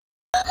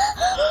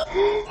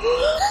What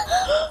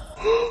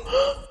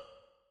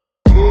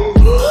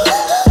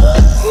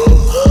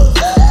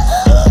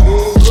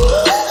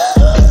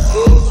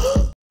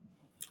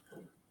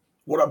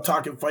up,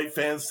 Talking Fight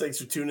fans? Thanks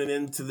for tuning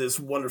in to this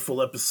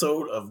wonderful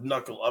episode of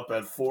Knuckle Up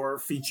at 4,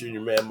 featuring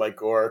your man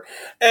Mike Orr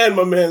and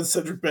my man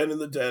Cedric Ben in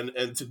the Den.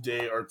 And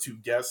today, our two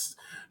guests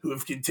who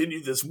have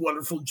continued this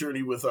wonderful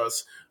journey with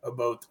us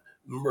about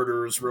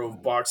Murderers Row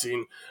of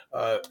Boxing.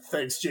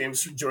 Thanks,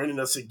 James, for joining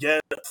us again.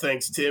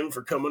 Thanks, Tim,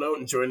 for coming out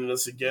and joining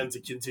us again to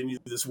continue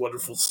this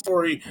wonderful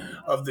story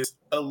of this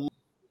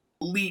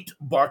elite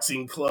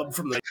boxing club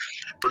from the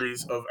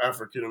 40s of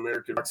African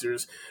American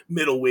boxers,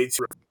 middleweights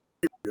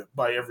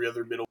by every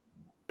other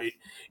middleweight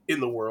in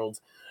the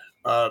world.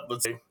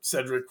 Let's say,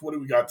 Cedric, what do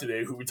we got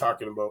today? Who are we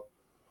talking about?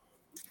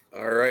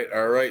 All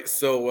right.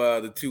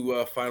 So the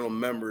two final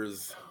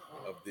members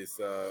of this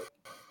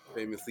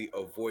famously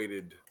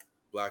avoided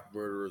Black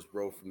Murderers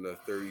Row from the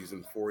 30s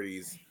and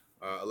 40s.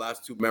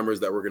 Last two members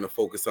that we're going to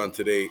focus on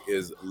today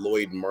is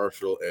Lloyd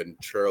Marshall and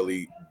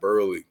Charlie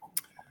Burley.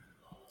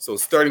 So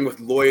starting with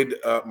Lloyd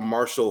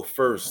Marshall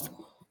first.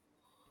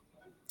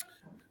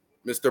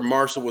 Mr.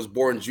 Marshall was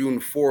born June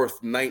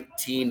 4th,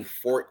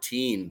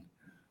 1914.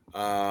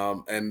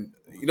 And,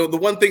 you know, the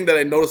one thing that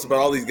I noticed about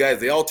all these guys,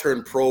 they all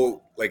turned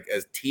pro like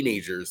as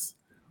teenagers,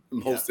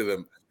 most of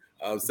them.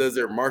 Says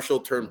there, Marshall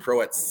turned pro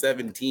at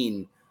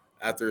 17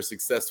 after a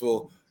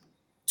successful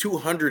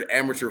 200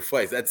 amateur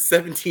fights. At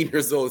 17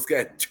 years old, this guy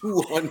had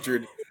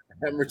 200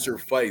 amateur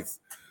fights.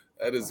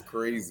 That is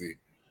crazy.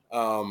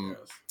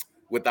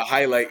 With the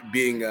highlight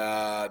being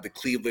the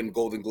Cleveland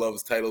Golden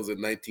Gloves titles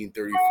in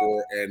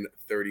 1934 and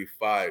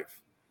 35.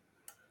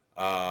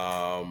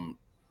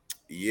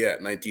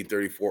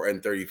 1934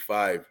 and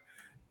 35.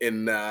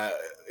 In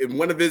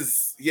one of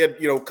his, he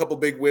had, a couple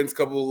big wins,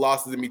 couple of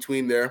losses in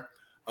between there.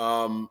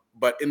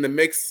 But in the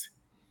mix,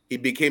 he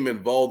became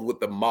involved with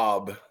the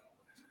mob.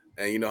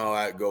 And you know how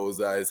that goes.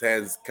 His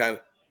hands kind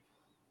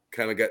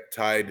of got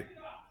tied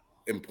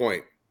in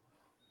point.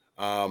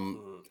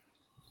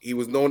 He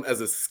was known as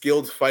a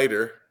skilled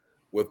fighter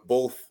with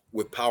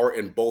power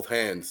in both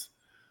hands.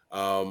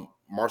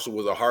 Marshall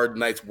was a hard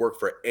night's work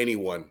for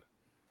anyone.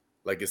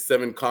 Like his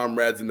 7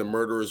 comrades in the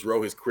Murderers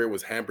Row, his career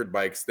was hampered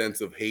by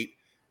extensive hate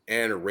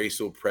and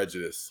racial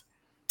prejudice.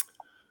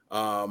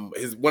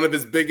 One of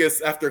his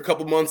biggest, after a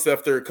couple months,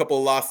 after a couple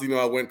of losses,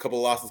 I went a couple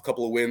of losses,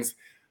 couple of wins.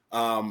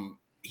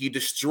 He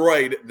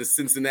destroyed the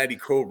Cincinnati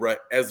Cobra,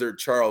 Ezzard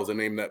Charles, a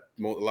name that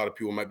a lot of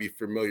people might be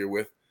familiar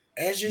with.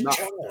 Ezzard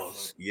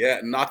Charles. Yeah,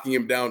 knocking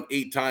him down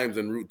 8 times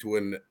en route to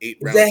an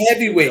 8-round. That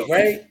heavyweight,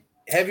 right?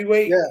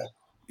 Heavyweight?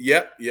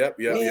 Yeah. Yep.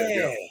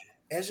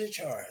 Ezzard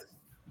Charles.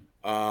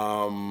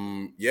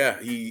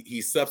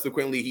 He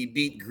subsequently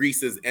beat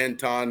Greece's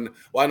Anton.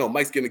 Well, I know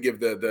Mike's gonna give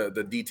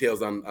the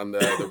details on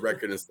the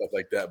record and stuff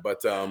like that,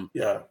 but man,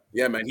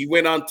 he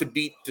went on to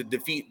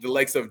defeat the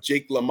likes of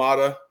Jake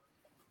LaMotta,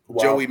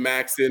 Joey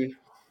Maxson,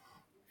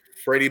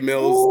 Freddie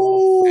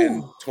Mills,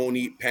 and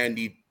Tony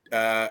Pandy,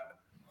 the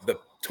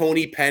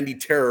Tony Pandy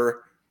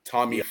Terror,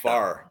 Tommy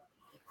Farr,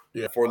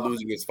 before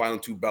losing his final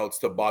 2 bouts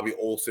to Bobby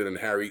Olson and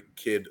Harry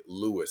Kid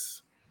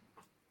Lewis.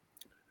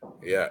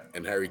 Yeah,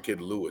 and Harry Kid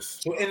Lewis.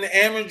 So in the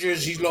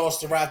amateurs, he lost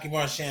to Rocky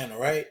Marciano,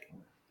 right?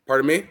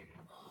 Pardon me?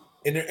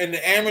 In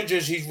the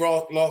amateurs, he's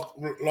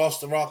lost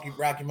to Rocky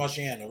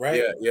Marciano,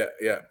 right? Yeah.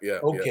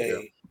 Okay. Yeah.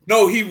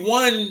 No, he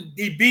won.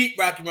 He beat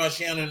Rocky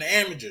Marciano in the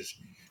amateurs.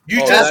 You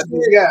just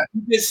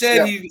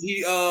said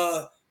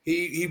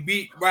he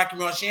beat Rocky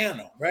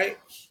Marciano, right?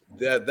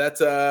 Yeah,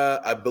 that's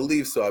I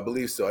believe so. I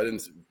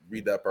didn't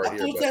read that part here. I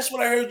think that's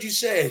what I heard you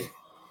say.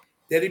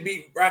 That he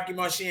beat Rocky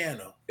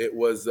Marciano. It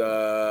was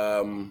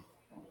let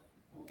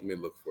me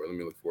look for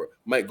it.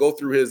 Mike, go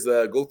through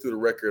the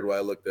record while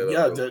I look that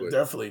up. Yeah,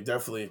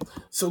 definitely.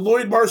 So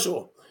Lloyd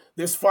Marshall,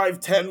 this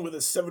 5'10" with a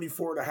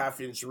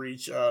 74.5-inch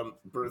reach,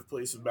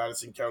 birthplace of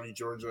Madison County,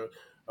 Georgia,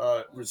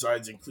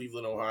 resides in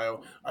Cleveland,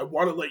 Ohio. I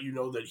want to let you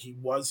know that he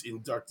was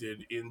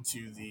inducted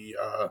into the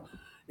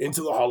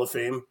Hall of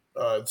Fame.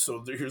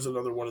 So here's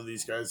another one of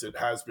these guys that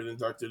has been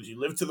inducted. He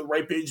lived to the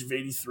ripe age of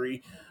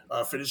 83,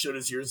 finished out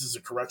his years as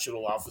a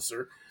correctional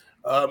officer.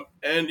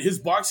 And his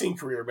boxing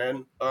career,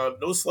 man,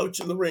 no slouch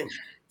in the ring.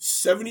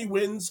 70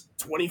 wins,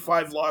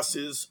 25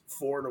 losses,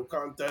 4 no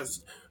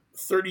contest,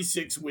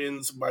 36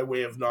 wins by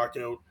way of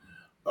knockout,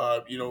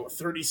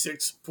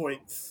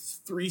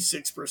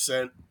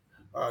 36.36%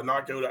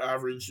 knockout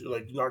average,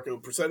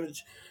 knockout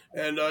percentage.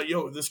 And,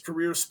 this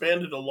career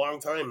spanned a long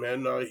time,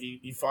 man.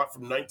 He fought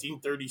from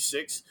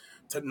 1936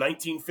 to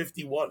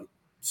 1951.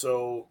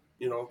 So,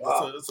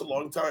 that's a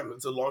long time.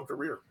 It's a long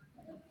career.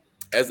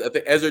 I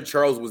think Ezzard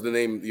Charles was the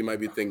name you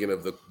might be thinking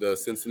of, the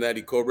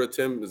Cincinnati Cobra,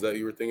 Tim. Is that what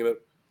you were thinking of?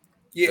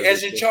 Yeah,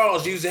 Ezzard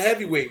Charles. He was a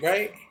heavyweight,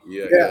 right?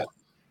 Yeah.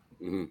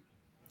 Mm-hmm.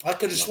 I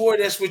could have swore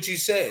that's what you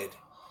said.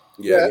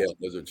 Yeah,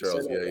 Ezzard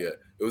Charles. Yeah.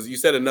 It was, you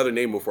said another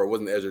name before. It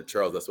wasn't Ezzard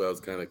Charles. That's why I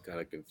was kind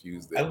of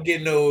confused there. I'm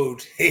getting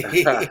old.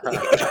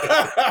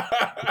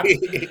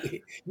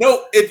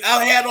 No, if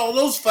I had all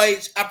those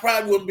fights, I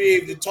probably wouldn't be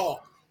able to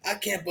talk. I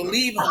can't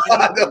believe how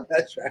many.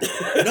 That's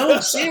right. No,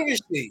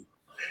 seriously.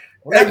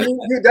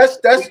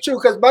 That's true,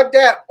 because my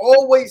dad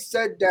always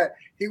said that.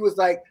 He was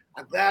like,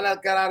 I'm glad I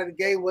got out of the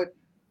game with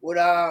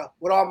all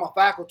my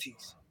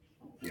faculties.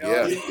 You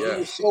know, he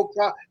was so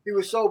proud. He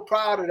was so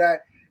proud of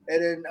that.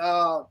 And then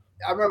I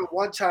remember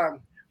one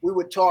time we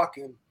were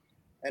talking,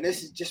 and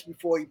this is just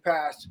before he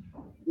passed.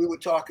 We were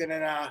talking,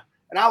 and I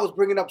was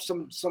bringing up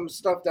some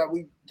stuff that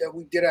we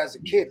did as a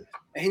kid,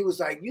 and he was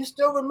like, "You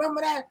still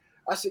remember that?"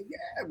 I said,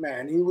 "Yeah,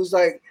 man." He was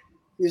like,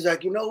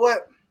 "You know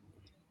what?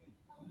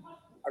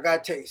 I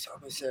gotta tell you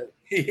something."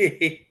 He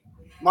said,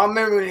 "My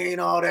memory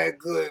ain't all that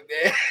good,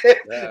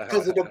 man,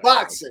 because of the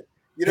boxing."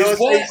 You know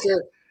what I'm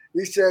saying?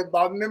 He said,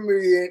 "My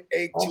memory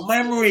ain't too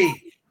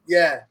memory."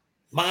 Yeah.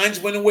 Mine's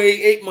went away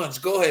 8 months.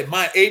 Go ahead.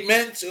 Mine 8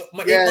 months. 8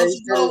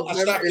 months ago, I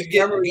stopped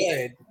forgetting. Go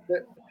ahead.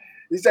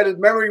 He said his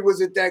memory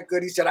wasn't that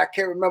good. He said, I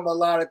can't remember a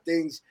lot of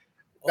things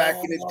back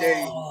in the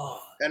day.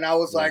 And I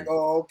was like,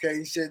 oh, okay.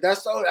 He said,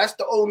 that's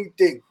the only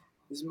thing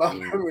is my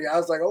memory. I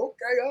was like,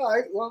 okay, all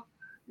right. Well,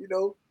 you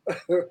know.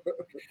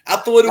 I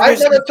thought it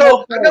was.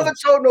 I never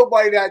told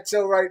nobody that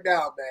till right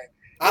now, man.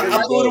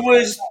 I thought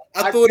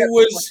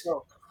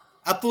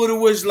it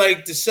was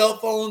like the cell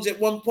phones at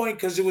one point,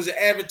 because there was an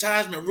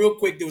advertisement real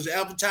quick. There was an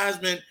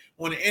advertisement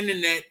on the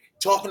internet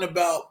talking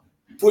about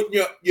putting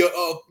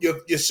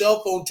your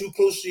cell phone too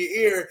close to your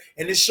ear,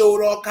 and it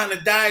showed all kind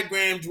of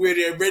diagrams where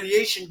the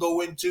radiation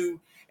go into,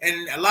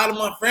 and a lot of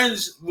my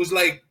friends was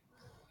like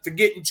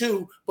forgetting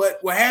too. But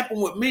what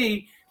happened with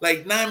me,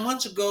 like 9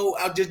 months ago,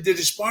 I just did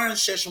a sparring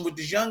session with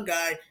this young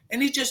guy,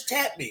 and he just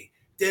tapped me.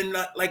 Then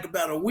like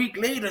about a week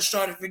later, I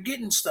started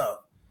forgetting stuff.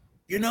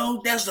 You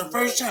know, that's the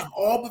first time.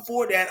 All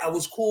before that, I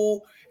was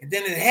cool. And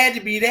then it had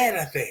to be that,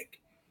 I think.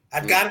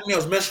 I got him, I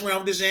was messing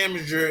around with this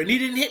amateur, and he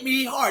didn't hit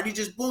me hard. He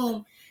just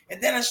boom.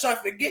 And then I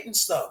started forgetting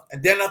stuff.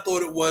 And then I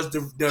thought it was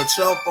the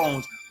cell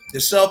phones. The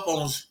cell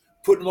phones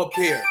putting them up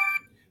here.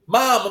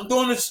 Mom, I'm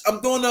doing a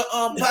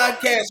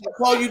podcast. I'll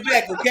call you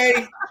back,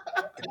 okay?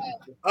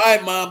 All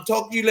right, Mom.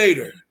 Talk to you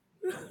later.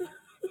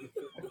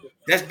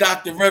 That's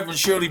Dr. Reverend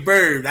Shirley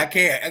Bird.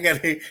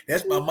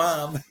 That's my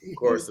mom. Of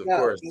course.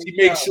 She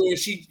makes sure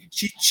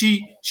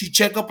she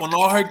check up on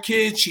all her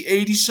kids. She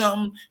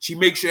 80-something. She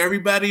makes sure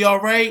everybody all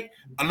right.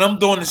 And I'm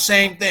doing the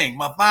same thing.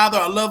 My father,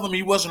 I love him.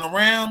 He wasn't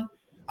around.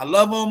 I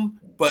love him.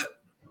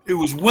 But it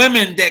was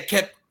women that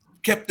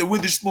kept the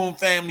Witherspoon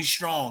family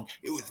strong.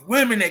 It was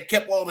women that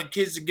kept all the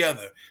kids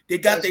together. They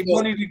got their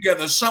money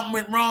together. Something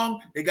went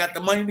wrong. They got the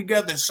money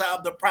together and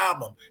solved the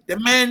problem. The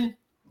men,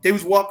 they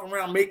was walking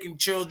around making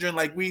children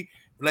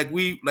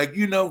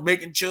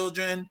making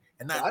children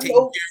and not taking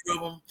care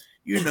of them.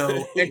 You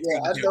know. Yeah,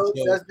 I know.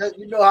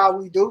 You know how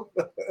we do.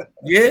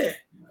 Yeah,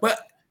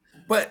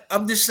 but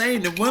I'm just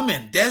saying, the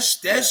women.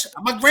 That's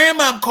my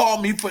grandma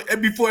called me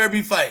before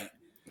every fight.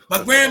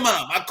 My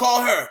grandma, I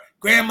call her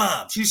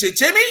grandma. She said,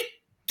 Timmy,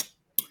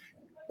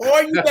 boy,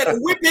 you better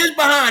whip his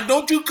behind.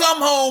 Don't you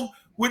come home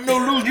with no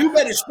lose. You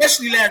better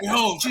especially let me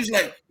home. She's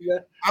like,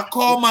 I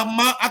call my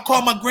mom. I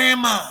call my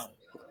grandma.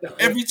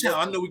 Every time.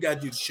 I know we gotta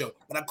do the show,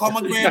 but I call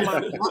my grandma,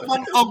 not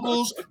my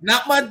uncles,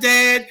 not my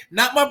dad,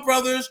 not my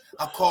brothers.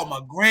 I call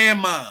my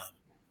grandma,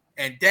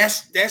 and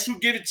that's who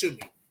get it to me.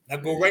 I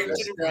go right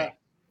into the ring.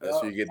 That's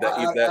who you get that.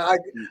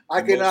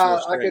 I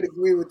can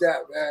agree with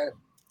that, man.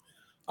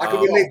 I can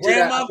relate to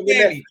that.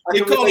 Fanny. They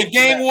call her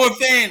Gang War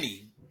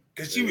Fanny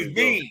because she was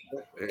mean.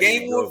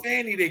 Gang War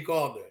Fanny, they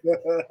called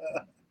her.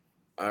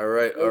 All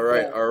right.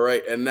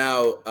 And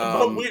now,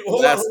 wait,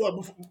 hold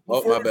on.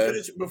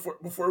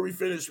 Before we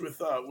finish with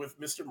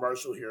Mr.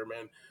 Marshall here,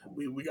 man,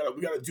 we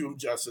gotta do him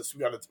justice. We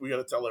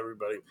gotta tell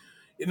everybody.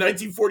 In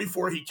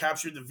 1944, he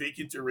captured the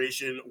vacant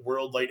duration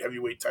World Light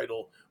Heavyweight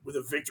title with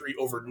a victory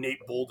over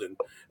Nate Bolden.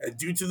 And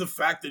due to the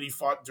fact that he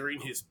fought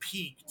during his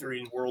peak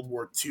during World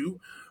War II,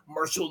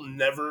 Marshall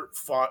never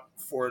fought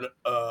for an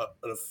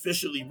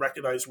officially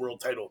recognized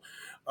world title.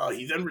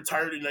 He then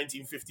retired in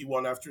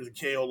 1951 after the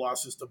KO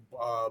losses to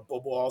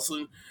Bobo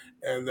Olsen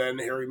and then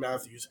Harry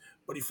Matthews.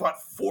 But he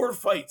fought 4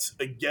 fights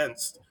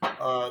against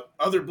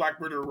other Black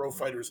Murder Row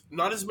fighters.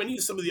 Not as many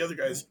as some of the other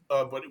guys,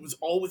 but it was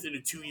all within a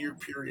 2-year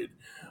period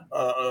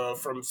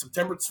from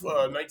September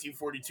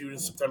 1942 to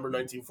September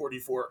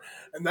 1944.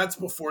 And that's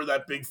before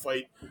that big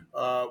fight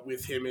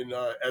with him and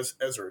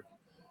Ezra.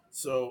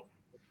 So,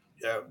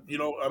 yeah, you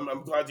know,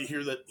 I'm glad to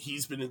hear that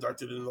he's been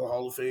inducted into the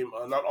Hall of Fame.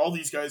 Not all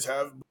these guys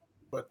have,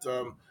 but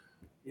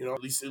you know,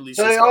 at least. So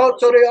they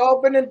all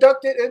been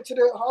inducted into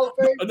the Hall of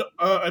Fame.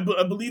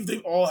 I believe they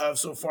all have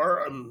so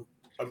far. I'm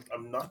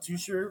not too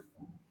sure.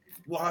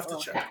 We'll have to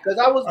check.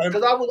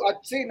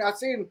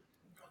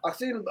 I've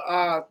seen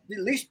at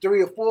least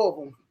 3 or 4 of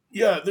them.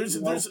 Yeah, there's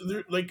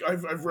like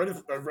I've read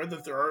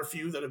that there are a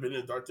few that have been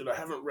inducted. I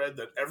haven't read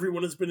that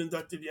everyone has been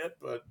inducted yet,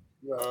 but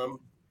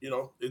you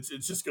know, it's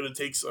just going to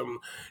take some.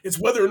 It's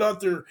whether or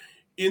not they're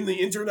in the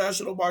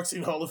International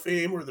Boxing Hall of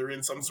Fame or they're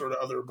in some sort of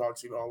other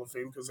boxing Hall of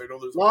Fame, because I know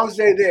there's. As long as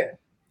they're there.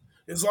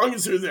 As long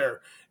as they're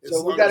there.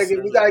 So we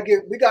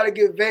gotta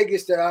give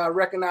Vegas to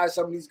recognize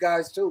some of these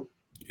guys too.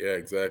 Yeah,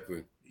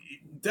 exactly.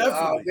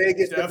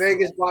 Definitely. The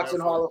Vegas Boxing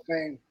Hall of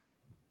Fame.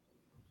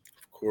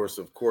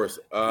 Of course.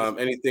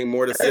 Anything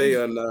more to say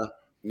on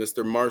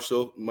Mr.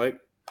 Marshall, Mike,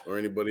 or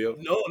anybody else?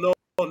 No.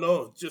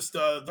 Just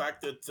the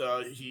fact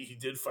that he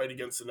did fight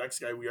against the next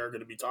guy we are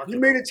going to be talking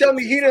about. You mean to tell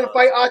me he didn't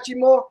fight Archie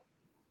Moore?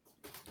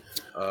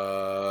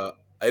 I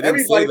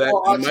didn't say that.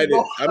 He might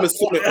have. I'm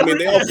assuming. I mean,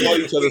 they all fought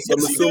each other, so I'm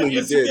assuming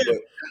he did.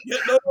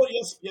 But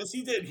yes,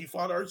 he did. He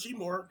fought Archie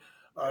Moore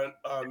on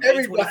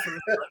May 21st,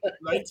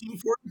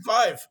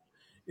 1945.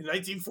 In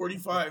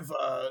 1945,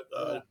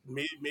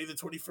 May the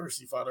 21st,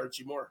 he fought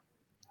Archie Moore.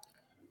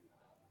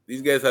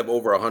 These guys have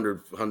over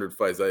 100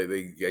 fights. I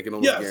can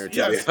almost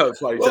guarantee they have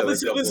fought each other.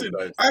 Listen.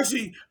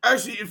 Actually,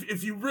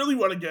 if you really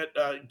want to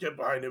get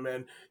behind him,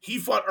 man, he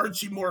fought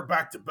Archie Moore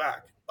back to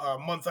back.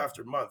 Month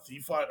after month. He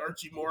fought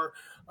Archie Moore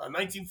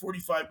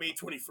 1945, May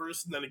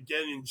 21st, and then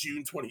again in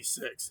June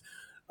 26th.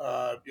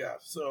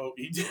 So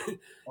he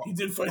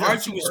did fight.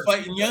 Archie was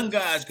fighting young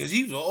guys because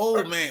he was an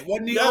old man.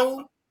 Wasn't he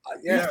old?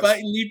 He was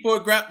fighting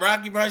Nipur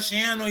Rocky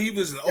Marciano. He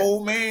was an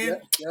old man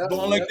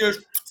going like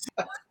this.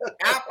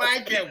 Out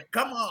like him.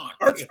 Come on.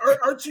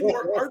 Archie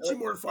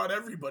Moore fought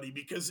everybody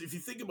because if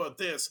you think about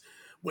this,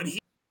 when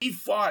he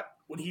fought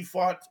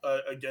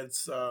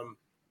against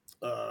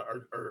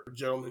our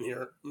gentleman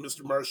here,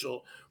 Mr.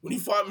 Marshall. When he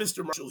fought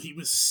Mr. Marshall, he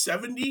was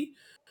 72-9,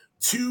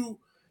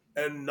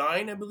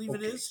 I believe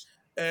it is.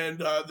 And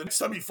the next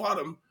time he fought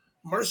him,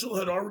 Marshall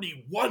had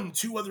already won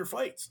 2 other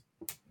fights.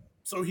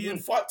 So he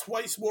had fought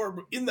twice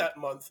more in that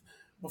month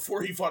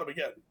before he fought him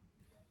again.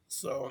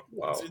 So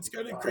it's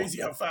kind of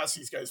crazy how fast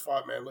these guys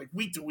fought, man. Like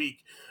week to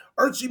week.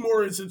 Archie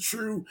Moore is a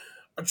true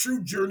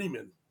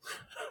journeyman.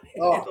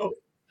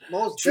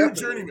 Most true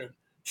definitely. Journeyman.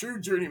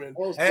 True journeyman.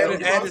 I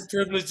had the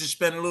privilege to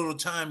spend a little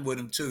time with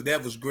him too.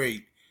 That was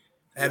great.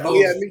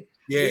 Me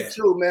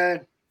too,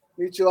 man.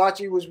 Me too.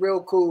 Archie was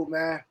real cool,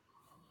 man.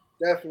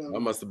 Definitely.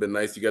 That must have been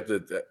nice. You got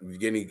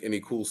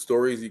any cool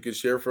stories you could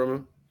share from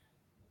him?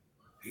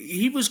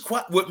 He was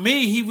quiet with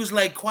me. He was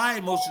like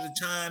quiet most of the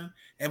time.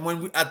 And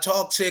when I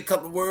say a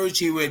couple of words,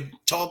 he would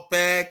talk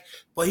back.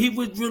 But he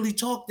wouldn't really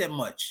talk that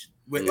much.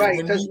 Right?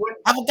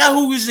 I forgot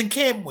who he was in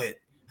camp with.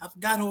 I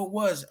forgot who it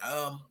was.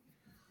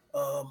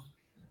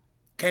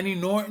 Kenny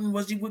Norton,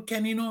 was he with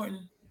Kenny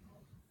Norton?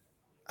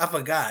 I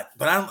forgot,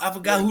 but I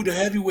forgot who the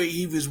heavyweight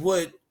he was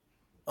with.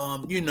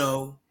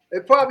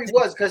 It probably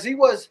was because he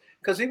was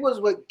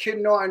with Kid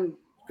Norton.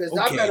 Because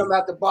I met him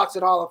at the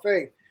Boxing Hall of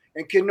Fame,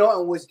 and Kid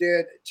Norton was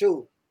there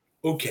too.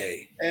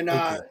 Okay. And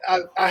I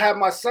had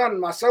my son.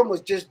 My son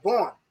was just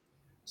born,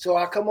 so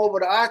I come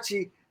over to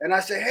Archie and I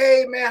said,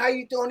 "Hey man, how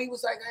you doing?" He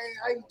was like, "Hey,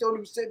 how you doing?"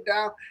 He was sitting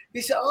down.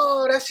 He said,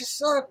 "Oh, that's your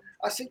son."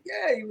 I said,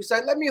 "Yeah." He was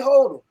like, "Let me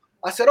hold him."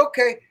 I said,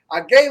 "Okay." I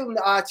gave him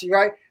to Archie,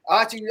 right?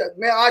 Archie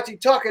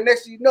talking.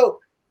 Next thing you know,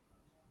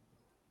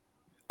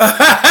 he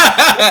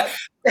had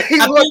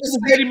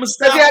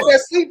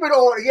that sleeping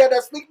order. He had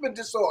that sleeping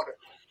disorder.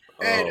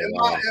 And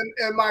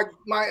my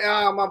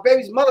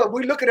baby's mother,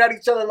 we looking at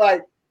each other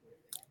like,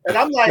 and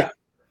I'm like,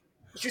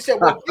 she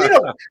said, "Well, get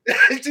him."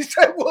 She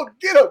said, "Well,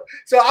 get him."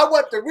 So I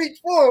went to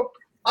reach for him.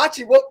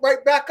 Archie woke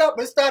right back up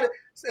and started.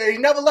 He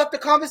never left the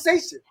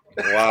conversation.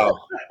 Wow.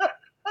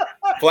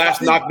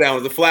 Flash knockdown.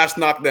 It was a flash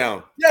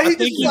knockdown. Yeah, I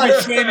think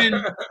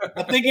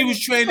he was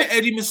training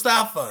Eddie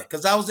Mustafa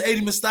because I was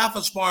Eddie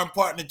Mustafa's sparring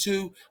partner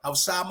too. I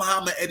was Saad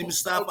Muhammad, Eddie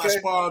Mustafa. Okay. I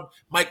sparred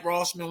Mike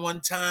Rossman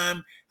one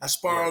time. I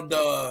sparred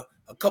a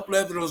couple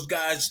of those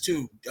guys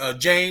too.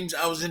 James,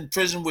 I was in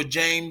prison with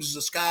James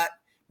Scott.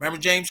 Remember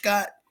James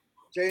Scott?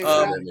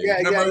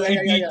 Remember he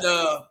beat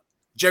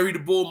Jerry the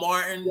Bull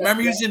Martin.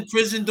 Remember he was in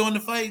prison doing the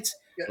fights?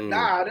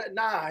 Yeah,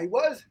 Nah, he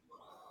was.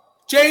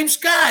 James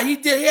Scott, he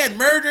had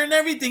murder and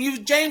everything. He was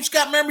James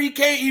Scott. Remember he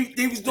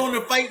was doing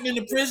the fighting in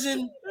the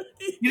prison.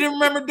 You didn't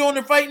remember doing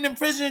the fighting in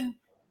prison?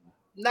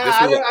 Nah,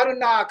 I don't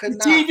know.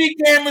 TV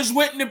cameras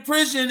went into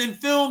prison and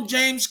filmed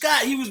James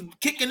Scott. He was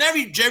kicking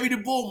Jerry the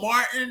Bull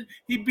Martin.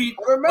 He beat.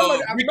 I remember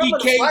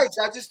the fights.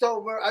 I just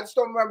don't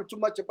remember too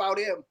much about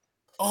him.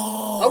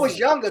 Oh, I was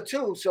younger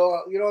too,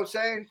 so you know what I'm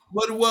saying.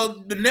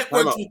 Well, the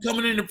networks were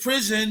coming into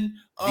prison.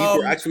 These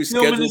were actually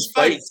scheduled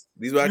fights.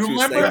 These were actually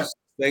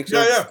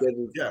sanctioned.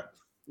 Yeah.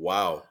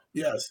 Wow.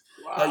 Yes.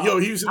 Wow.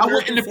 He was. I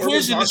went into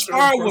prison to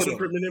spar with him.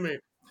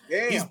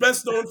 He's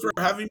best known for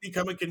having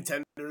become a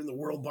contender in the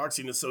World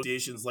Boxing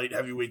Association's light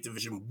heavyweight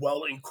division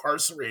while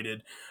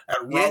incarcerated at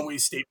Rahway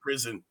State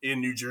Prison in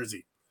New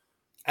Jersey.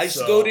 I used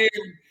to go there.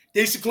 They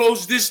used to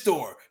close this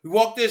door. We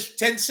walk this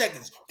 10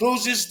 seconds.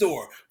 Close this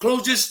door.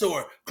 Close this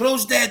door.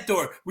 Close that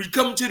door. We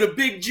come to the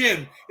big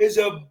gym. It's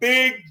a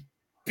big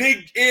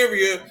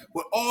area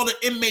with all the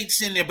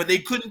inmates in there, but they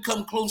couldn't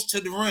come close to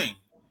the ring.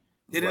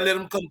 They didn't let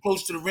them come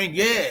close to the ring.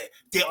 Yeah.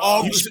 They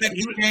all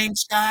respected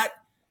James Scott.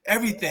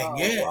 Everything,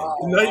 In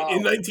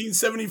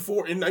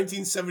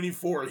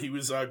 1974, he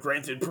was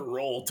granted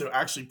parole to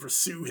actually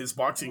pursue his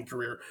boxing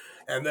career,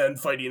 and then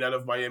fighting out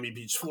of Miami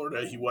Beach,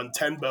 Florida, he won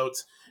 10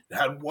 bouts,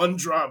 had one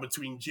draw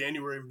between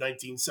January of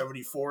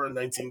 1974 and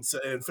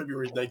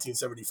February of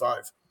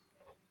 1975.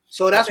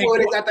 So that's where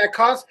they got that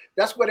concept.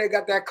 That's where they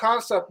got that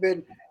concept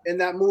in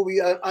that movie,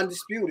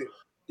 Undisputed.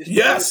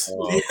 Yes,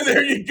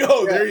 there you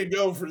go. Yeah. There you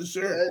go for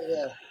sure.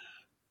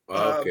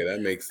 Okay,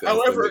 that makes sense.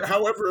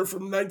 However,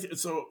 from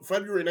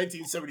February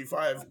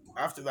 1975,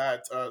 after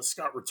that,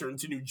 Scott returned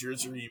to New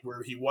Jersey,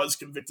 where he was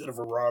convicted of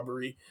a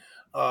robbery,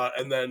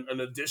 and then an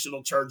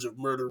additional charge of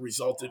murder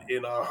resulted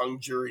in a hung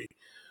jury.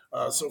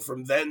 So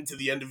from then to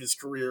the end of his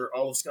career,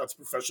 all of Scott's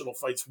professional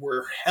fights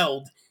were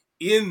held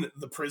in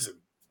the prison.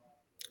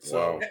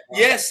 So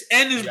yes,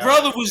 and his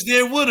brother was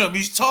there with him.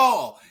 He's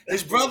tall.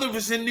 His brother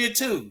was in there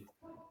too.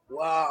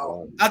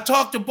 Wow. I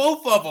talked to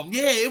both of them.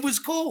 Yeah, it was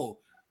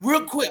cool.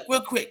 Real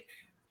quick.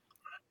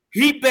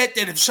 He bet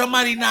that if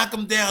somebody knock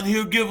him down,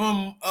 he'll give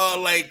him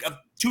like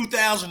a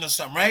 2,000 or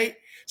something, right?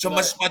 So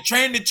my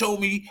trainer told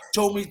me,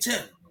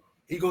 Tim,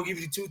 he gonna give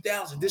you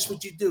 2,000. This is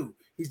what you do.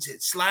 He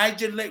said, slide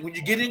your leg when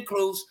you get in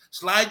close,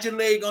 slide your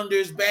leg under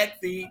his back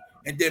feet,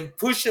 and then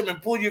push him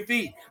and pull your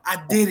feet.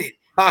 I did it.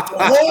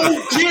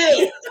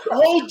 The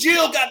whole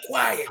jail got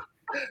quiet.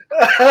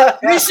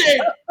 He said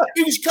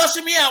he was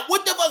cussing me out.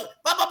 What the fuck?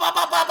 I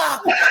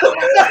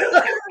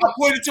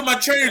pointed to my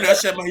trainer. I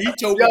said, he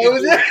told me.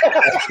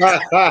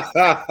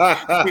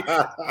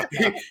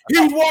 He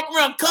was walking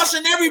around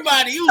cussing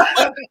everybody.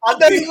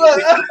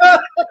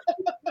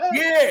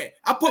 Yeah,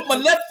 I put my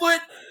left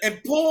foot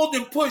and pulled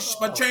and pushed.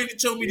 My trainer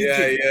told me to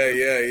do.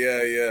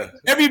 Yeah.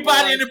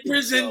 Everybody in the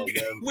prison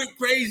went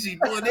crazy,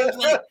 boy. They was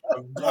like,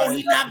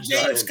 he knocked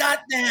James Scott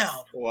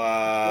down.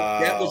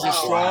 Wow. That was a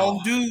strong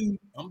dude.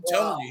 I'm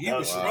telling you, he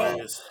was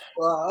strong.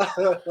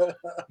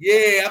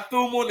 Yeah, I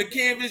threw him on the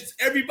canvas.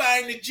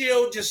 Everybody in the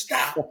jail just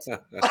stopped.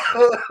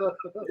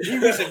 He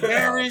was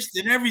embarrassed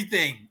and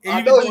everything. And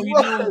even though he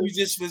knew we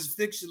just was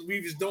fixing,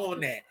 we was doing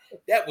that.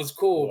 That was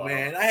cool,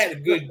 man. I had a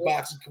good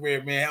boxing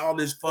career, man. All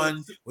this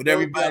fun with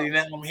everybody.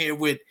 Now I'm here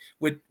with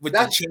the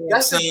champ.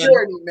 That's the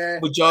journey, man.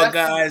 With y'all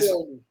guys.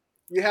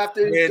 You have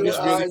to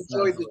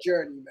enjoy the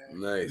journey, man.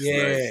 Nice.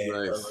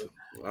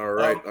 All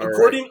right.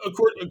 According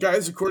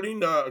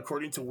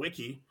to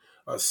Wiki,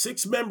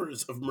 6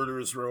 members of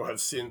Murderers Row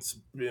have since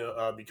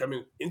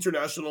become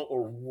international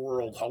or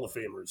world Hall of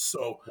Famers.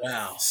 So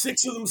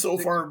 6 of them so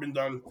far have been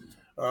done.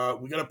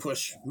 We gotta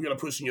push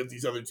and get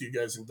these other 2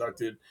 guys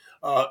inducted.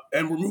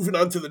 And we're moving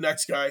on to the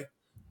next guy.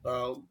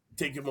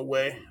 Take him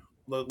away.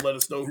 Let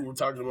us know who we're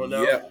talking about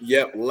now.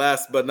 Yep.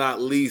 Last but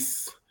not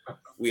least,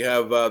 we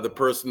have the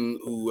person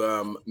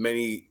who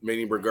many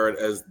regard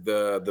as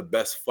the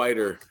best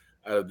fighter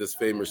out of this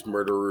famous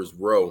Murderers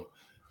Row.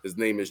 His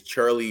name is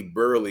Charlie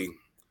Burley,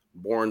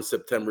 born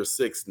September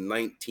 6,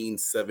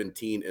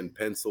 1917 in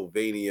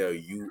Pennsylvania,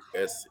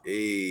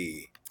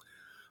 USA.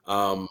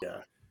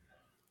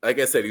 Like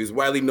I said, he was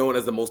widely known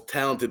as the most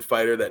talented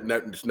fighter that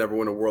never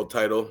won a world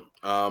title.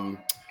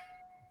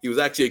 He was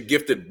actually a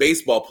gifted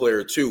baseball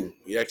player too.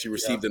 He actually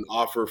received an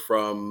offer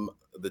from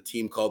the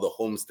team called the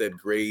Homestead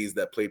Grays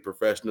that played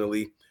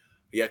professionally.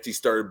 He actually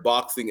started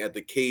boxing at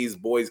the K's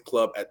Boys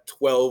Club at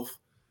 12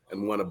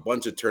 and won a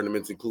bunch of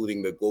tournaments,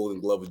 including the Golden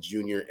Glove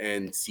junior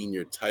and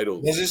senior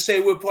titles. Does it say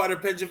what part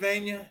of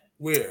Pennsylvania?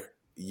 Where?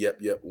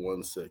 Yep.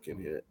 1 second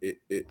here.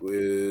 It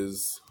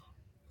was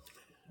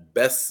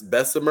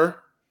Bessemer.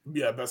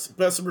 Yeah,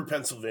 Bessemer,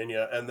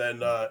 Pennsylvania, and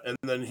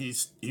then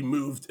he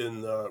moved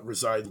and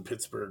resides in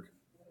Pittsburgh.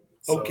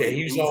 So okay,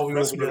 he was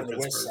always over on the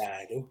west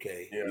side.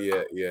 Okay.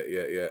 Yeah.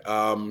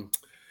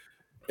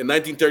 In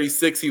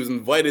 1936, he was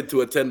invited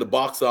to attend the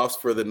box-offs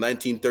for the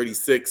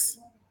 1936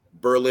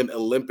 Berlin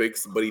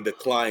Olympics, but he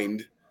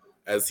declined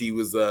as he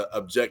was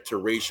object to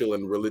racial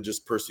and religious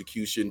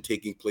persecution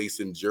taking place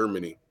in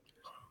Germany.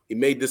 He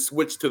made the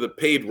switch to the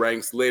paid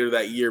ranks later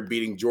that year,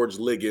 beating George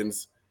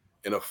Liggins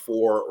in a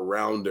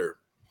 4-rounder.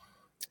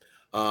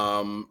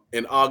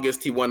 In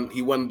August, he won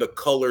the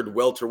colored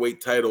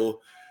welterweight title.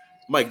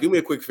 Mike, do me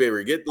a quick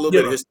favor. Get a little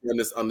bit of history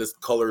on this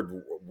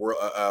colored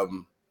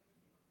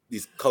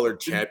these colored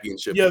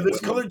championships. Yeah, this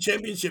colored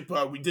championship.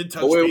 We did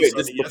touch. Wait.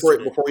 Just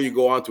before you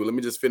go on to it, let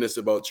me just finish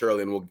about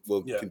Charlie, and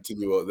we'll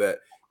continue about that.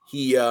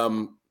 He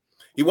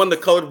won the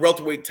colored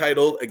welterweight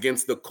title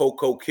against the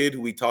Coco Kid, who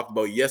we talked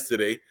about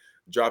yesterday,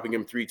 dropping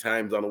him 3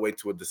 times on the way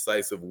to a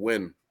decisive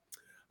win.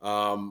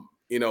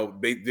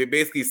 They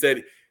basically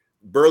said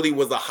Burley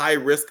was a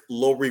high-risk,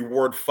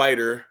 low-reward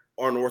fighter,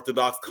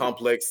 unorthodox,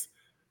 complex,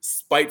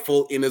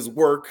 spiteful in his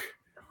work.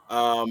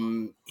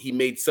 He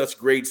made such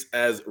greats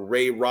as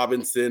Ray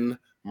Robinson,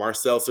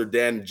 Marcel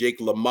Cerdan, Jake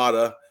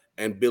LaMotta,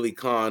 and Billy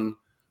Conn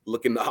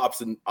look in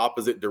the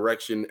opposite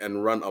direction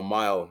and run a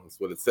mile. That's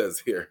what it says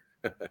here,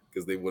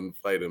 because they wouldn't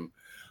fight him.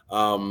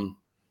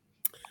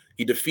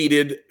 He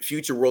defeated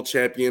future world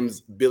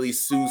champions Billy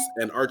Seuss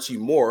and Archie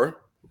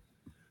Moore,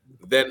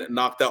 then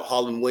knocked out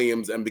Holland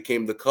Williams and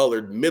became the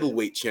colored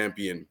middleweight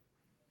champion.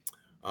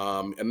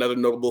 Another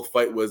notable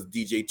fight was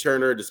DJ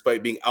Turner,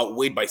 despite being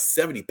outweighed by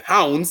 70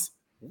 pounds.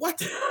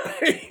 What?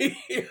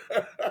 Read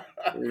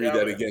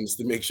that again just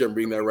to make sure I'm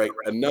reading that right.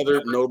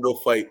 Another notable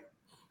fight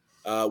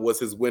was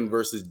his win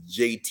versus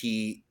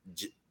JD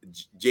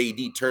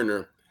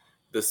Turner.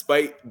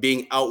 Despite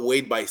being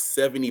outweighed by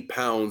 70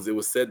 pounds, it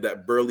was said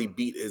that Burley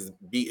beat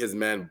his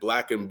man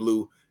Black and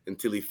Blue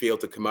until he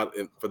failed to come out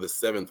for the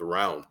 7th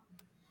round.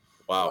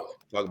 Wow.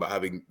 Talk about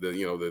having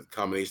the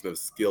combination of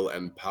skill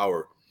and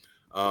power.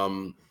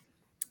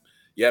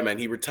 Yeah, man,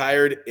 he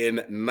retired in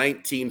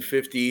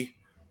 1950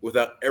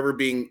 without ever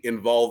being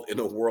involved in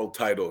a world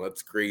title.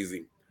 That's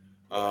crazy.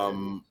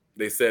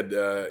 They said,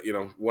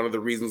 one of the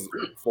reasons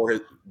for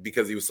it,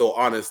 because he was so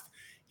honest,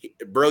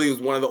 Burley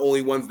was one of the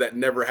only ones that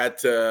never had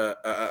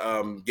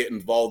to get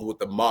involved with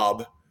the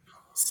mob.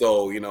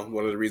 So,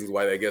 one of the reasons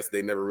why I guess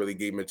they never really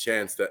gave him a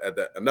chance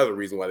another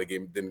reason why they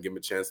didn't give him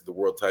a chance at the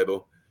world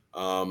title.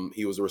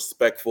 He was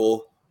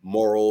respectful,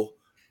 moral,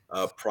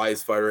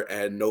 prize fighter, and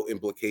had no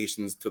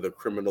implications to the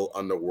criminal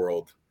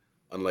underworld,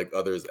 unlike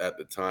others at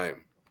the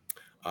time.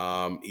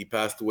 He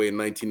passed away in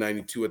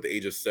 1992 at the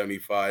age of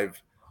 75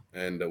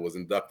 and was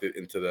inducted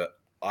into the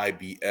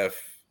IBHOF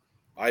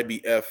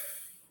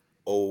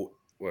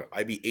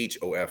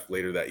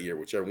later that year,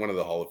 whichever one of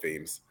the Hall of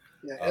Fames.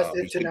 Yeah,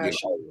 that's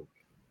international.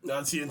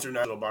 That's the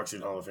International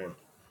Boxing Hall of Fame.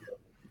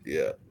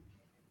 Yeah.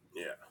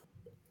 Yeah.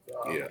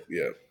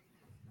 Yeah.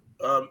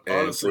 And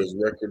honestly, for his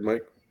record,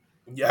 Mike.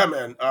 Yeah,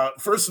 man.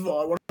 First of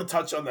all, I want to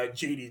touch on that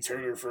JD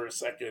Turner for a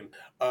second.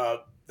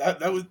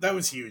 That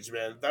was huge,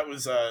 man. That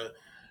was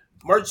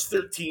March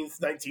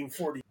 13th,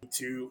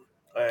 1942,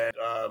 and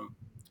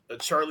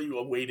Charlie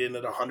weighed in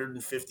at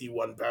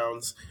 151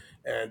 pounds,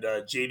 and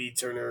JD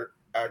Turner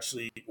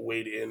actually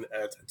weighed in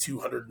at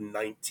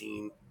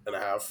 219 and a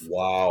half.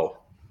 Wow.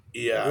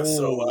 Yeah, Ooh,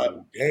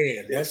 so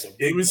damn, that's a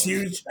big. It was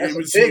huge. That's it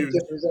was big huge.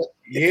 difference.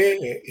 Yeah.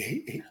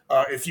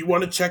 If you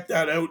want to check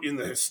that out in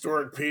the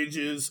historic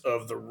pages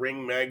of the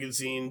Ring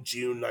magazine,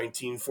 June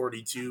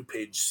 1942,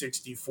 page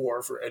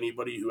 64, for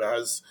anybody who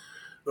has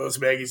those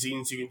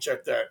magazines, you can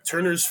check that.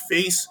 Turner's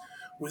face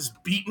was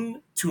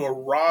beaten to a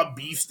raw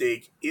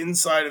beefsteak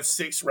inside of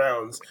 6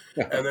 rounds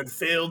and then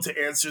failed to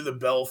answer the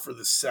bell for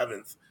the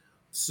 7th.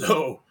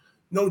 So,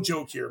 no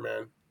joke here,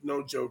 man.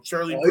 No joke.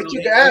 Charlie He took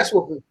the ass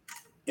whooping.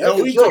 He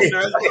definitely took an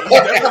ass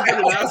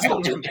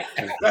whooping.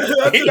 That's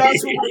an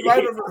ass whooping if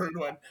I've ever heard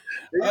one.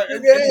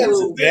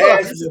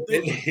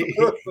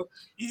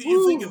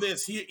 You think of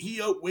this. He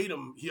outweighed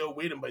him. He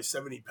outweighed him by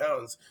 70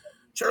 pounds.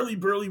 Charlie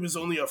Burley was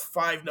only a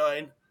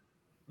 5'9"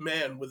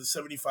 man with a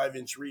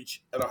 75-inch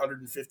reach at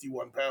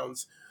 151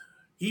 pounds.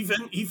 He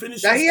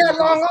finished. Now he had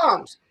long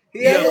arms.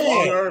 He had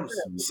long arms.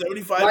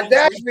 75. My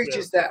dad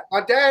reaches that.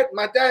 My dad,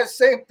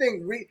 same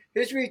thing.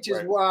 His reach is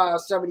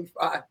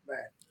 75,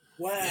 man.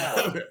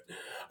 Wow.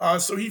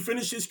 So he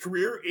finished his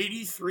career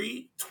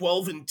 83,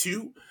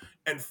 12-2,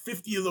 and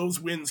 50 of those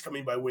wins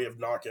coming by way of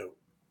knockout.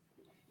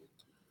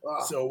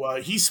 Wow.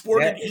 So he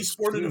sported a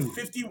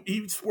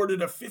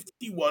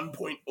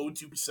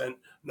 51.02%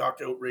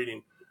 knockout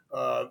rating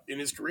in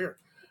his career,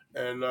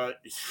 and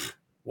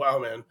wow,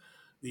 man,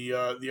 the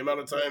amount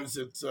of times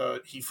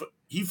that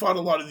he fought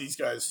a lot of these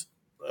guys,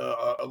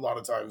 a lot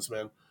of times,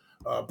 man.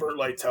 Burt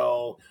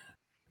Lytell,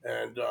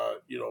 and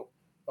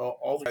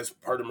all the guys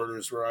part of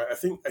Murderers Row. I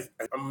think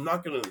I'm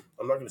not gonna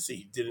say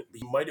he didn't.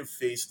 He might have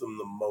faced them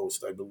the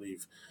most, I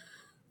believe,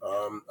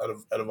 out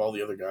of all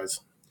the other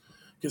guys.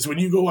 Because when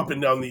you go up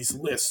and down these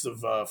lists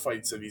of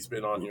fights that he's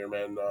been on here,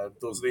 man,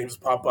 those names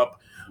pop up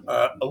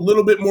a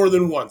little bit more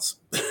than once.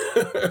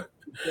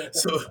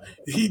 So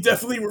he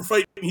definitely were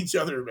fighting each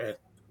other, man.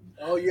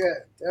 Oh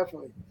yeah,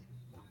 definitely.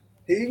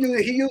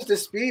 He used the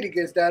speed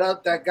against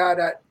that guy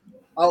that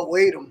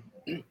outweighed him.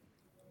 He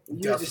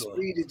used the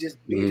speed to just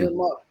beat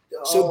him up.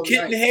 So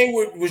Kitten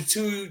Hayward was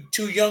too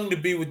young to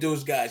be with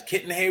those guys.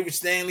 Kitten Hayward,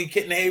 Stanley,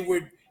 Kitten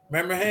Hayward.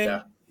 Remember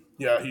him?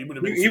 Yeah, he would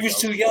have been. He was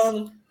too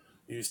young.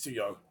 He was too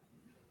young.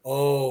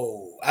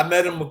 Oh, I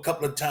met him a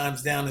couple of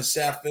times down in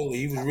South Philly.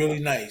 He was really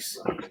nice.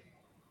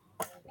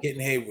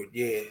 Kitten Hayward,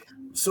 yeah.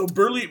 So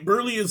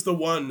Burley is the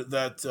one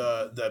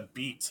that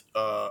beat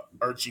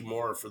Archie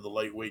Moore for the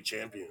lightweight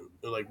champion.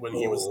 Like when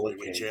he was the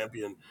lightweight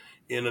champion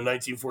in a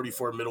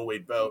 1944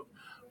 middleweight bout.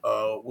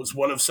 Was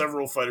one of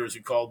several fighters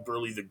who called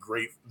Burley the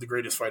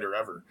greatest fighter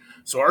ever.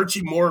 So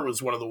Archie Moore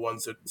was one of the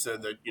ones that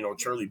said that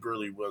Charlie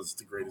Burley was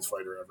the greatest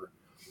fighter ever.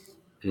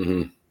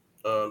 Mm-hmm.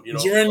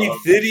 Is there any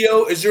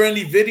video? Is there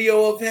any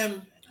video of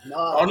him? No.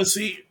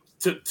 Honestly,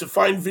 to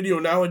find video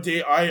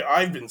nowadays,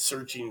 I've been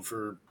searching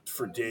for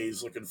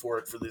days looking for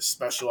it for this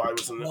special. I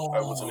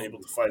wasn't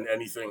able to find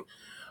anything.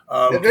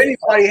 If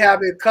anybody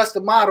have a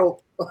custom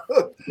model,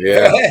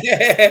 yeah.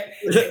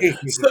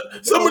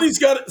 somebody's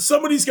got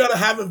to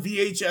have a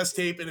VHS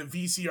tape and a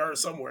VCR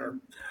somewhere.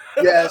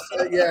 Yes,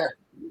 yeah.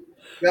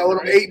 Got one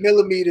of 8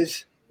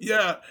 millimeters.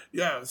 Yeah.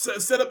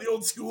 Set up the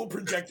old school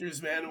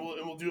projectors, man, and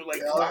we'll do it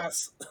like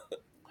class.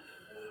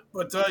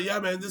 But yeah,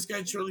 man, this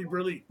guy Charlie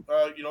Burley,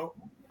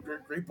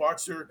 great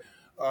boxer.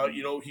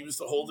 He was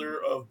the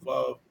holder of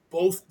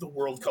both the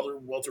World Color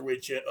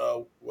Welterweight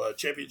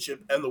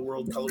Championship and the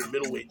World Color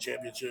Middleweight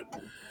Championship.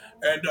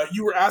 And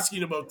you were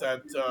asking about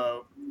that,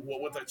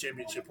 what that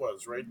championship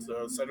was, right,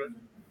 Cedric?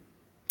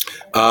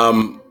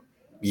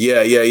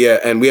 Yeah.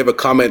 And we have a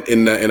comment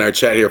in our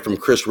chat here from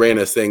Chris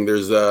Reyna saying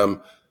there's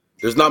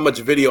There's not much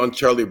video on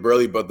Charlie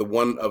Burley, but the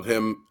one of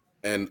him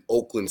and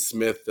Oakland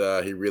Smith,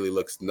 he really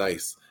looks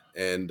nice.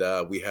 And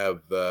we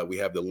have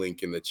the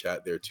link in the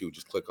chat there too.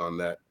 Just click on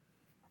that.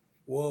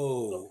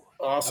 Whoa!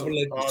 Awesome. I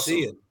would like to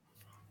see it.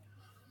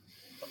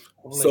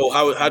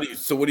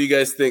 So what do you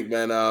guys think,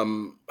 man?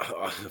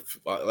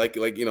 Like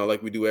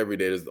we do every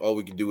day. All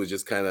we can do is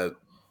just kind of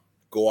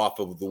go off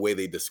of the way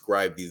they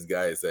describe these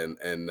guys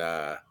and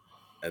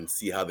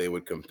see how they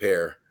would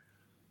compare.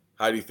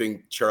 How do you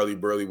think Charlie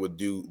Burley would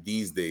do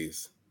these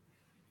days?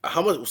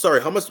 How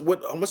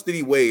much did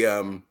he weigh?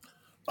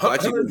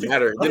 Actually, it didn't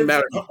matter. It didn't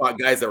matter if he fought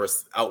guys that were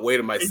outweighed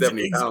him by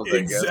 70 pounds.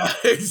 I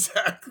guess.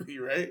 Exactly,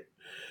 right?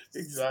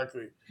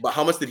 Exactly. But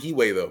how much did he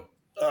weigh, though?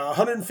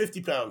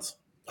 150 pounds.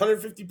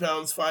 150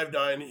 pounds,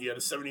 5'9". He had a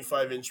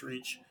 75-inch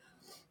reach.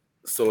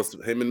 So it's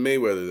him and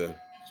Mayweather, then.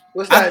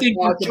 What's that? I think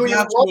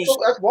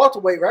that's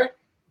welterweight, right?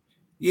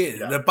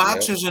 Yeah, the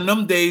boxers in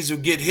them days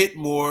would get hit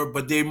more,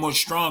 but they're more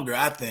stronger,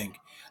 I think.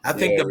 I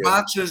think the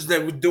boxers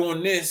that were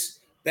doing this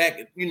back,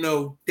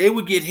 they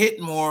would get hit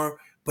more,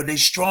 but they're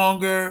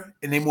stronger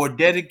and they're more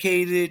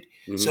dedicated.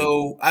 Mm-hmm.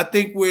 So I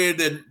think where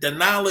the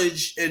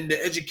knowledge and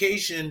the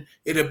education,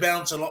 it'll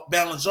balance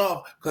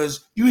off,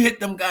 because you hit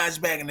them guys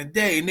back in the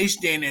day and they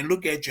stand there and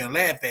look at you and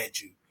laugh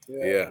at you.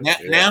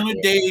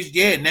 Nowadays,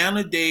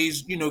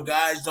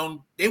 guys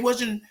they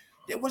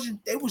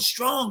were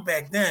strong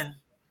back then.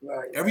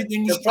 Right.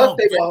 Everything was strong.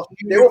 They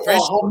were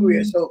all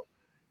hungry. So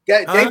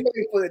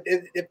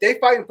if they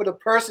fighting for the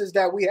purses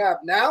that we have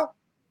now.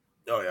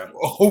 Oh yeah.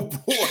 Oh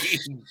boy.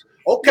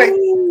 Okay.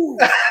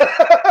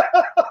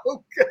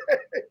 Okay.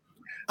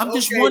 I'm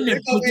just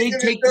wondering, could they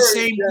take the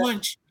same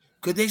punch?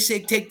 Could they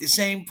take the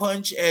same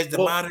punch as the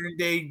modern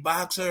day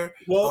boxer?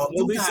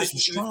 You guys were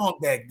strong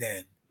back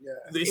then. Yeah.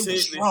 They say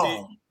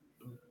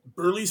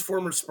Burley's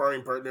former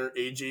sparring partner,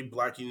 AJ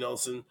Blackie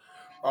Nelson,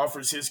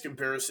 offers his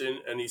comparison,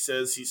 and he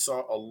says he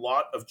saw a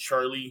lot of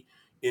Charlie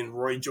in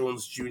Roy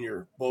Jones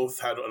Jr. Both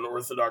had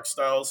unorthodox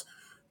styles.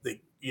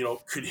 They,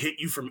 could hit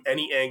you from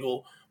any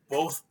angle.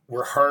 Both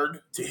were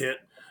hard to hit.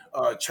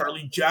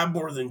 Charlie jabbed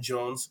more than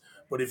Jones,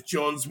 but if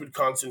Jones would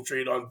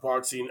concentrate on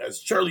boxing as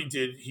Charlie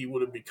did, he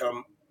would have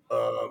become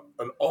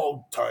an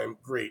all-time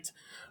great.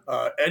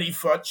 Eddie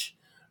Futch,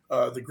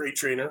 the great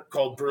trainer,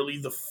 called Burley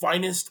the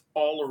finest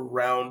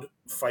all-around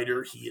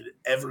fighter he had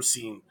ever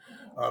seen.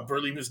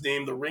 Burley was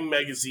named the Ring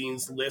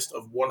Magazine's list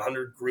of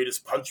 100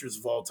 greatest punchers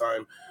of all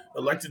time,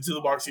 elected to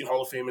the Boxing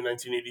Hall of Fame in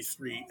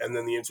 1983, and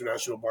then the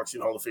International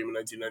Boxing Hall of Fame in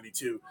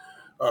 1992.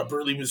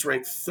 Burley was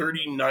ranked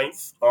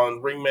 39th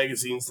on Ring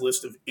Magazine's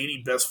list of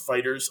 80 best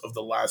fighters of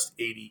the last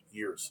 80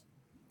 years.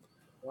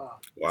 Wow.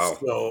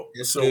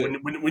 So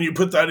when you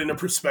put that into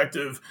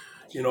perspective,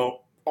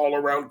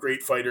 all-around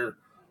great fighter,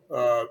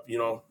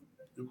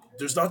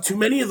 there's not too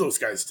many of those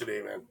guys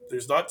today, man.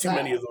 There's not too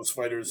many of those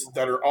fighters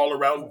that are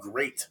all-around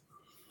great,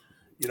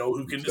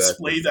 who can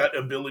display that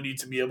ability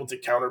to be able to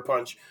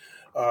counterpunch,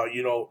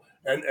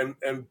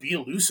 and be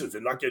elusive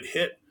and not get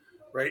hit,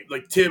 right?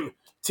 Like Tim,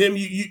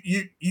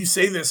 you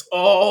say this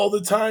all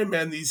the time,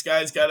 man. These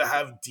guys got to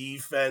have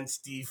defense,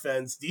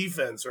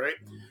 right?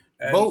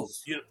 And, both.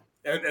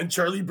 And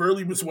Charlie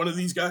Burley was one of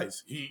these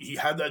guys. He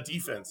had that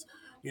defense.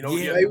 He had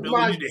the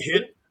ability to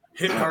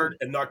hit hard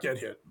and not get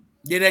hit.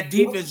 Yeah, that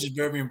defense is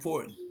very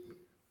important.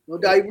 No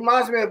doubt. It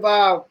reminds me of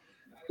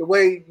the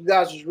way you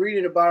guys was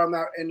reading about him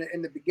out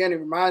in the beginning.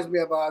 It reminds me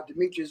of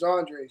Demetrius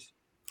Andres.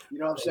 You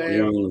know what I'm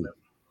saying?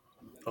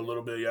 A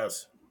little bit,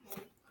 yes.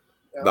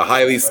 The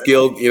highly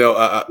skilled,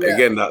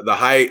 again, the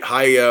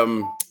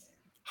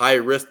high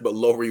risk but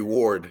low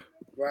reward.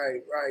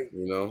 Right.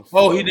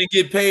 He didn't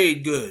get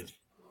paid good.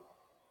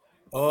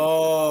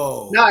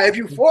 Oh. Now, if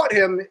you fought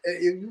him,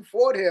 you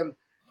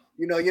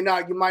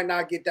might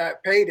not get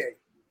that payday.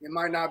 It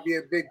might not be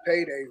a big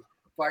payday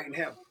fighting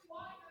him.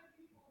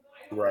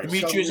 Right.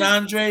 Demetrius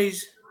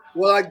Andres.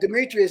 Well, like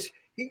Demetrius,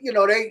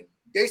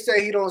 they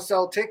say he don't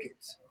sell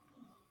tickets.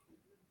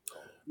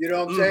 You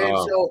know what I'm saying?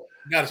 So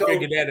you gotta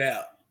figure that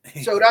out.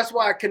 So that's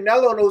why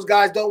Canelo and those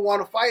guys don't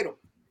want to fight him.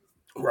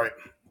 Right.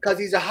 Because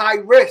he's a high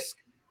risk,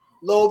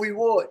 low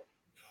reward.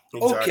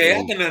 Exactly. Okay,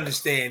 I can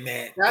understand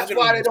that. That's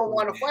why they don't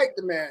want to fight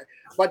the man.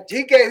 But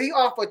he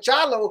offered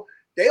Charlo,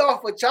 they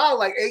offered Charlo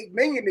like $8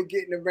 million to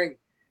get in the ring.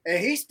 And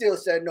he still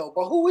said no.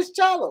 But who is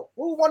Charlo?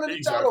 Who wanted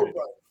the Charlo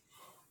brother?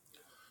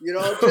 You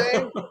know what I'm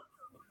saying?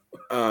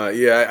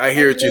 I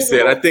hear what you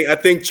said. I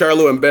think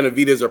Charlo and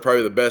Benavidez are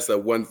probably the best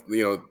at one,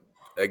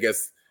 I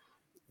guess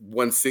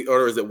 160,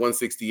 or is it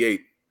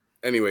 168?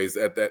 Anyways,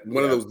 at that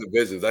one of those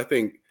divisions, I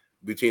think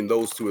between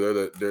those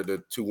two, they're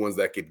the two ones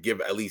that could give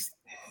at least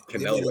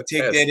Canelo a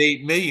take test. that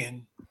 $8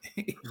 million.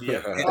 and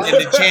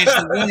the chance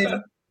to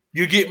win,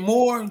 you get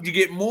more. You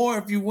get more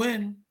if you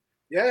win.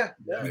 Yeah,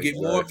 you get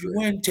more if you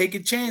win. Take a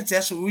chance.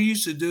 That's what we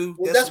used to do.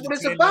 Well, that's what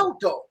it's about,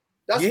 though.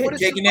 That's what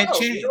it's taking about.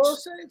 That chance. You know what I'm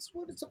saying? It's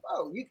what it's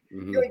about.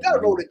 You ain't got to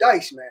roll the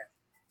dice, man.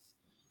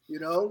 You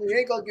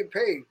ain't gonna get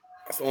paid.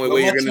 That's the only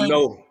way you're gonna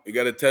know. You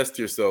got to test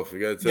yourself. You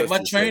got to test. My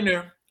yourself.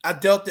 Trainer, I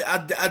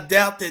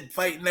doubted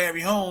fighting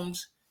Larry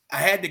Holmes. I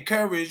had the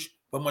courage,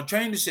 but my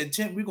trainer said,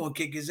 "Tim, we're gonna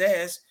kick his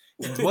ass."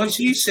 And once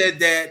he said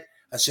that,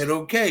 I said,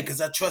 okay,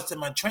 because I trusted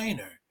my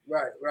trainer.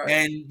 Right.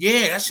 And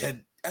yeah, I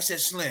said,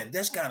 Slim,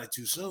 that's kind of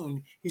too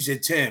soon. He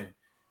said, Tim,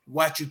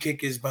 watch you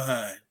kick his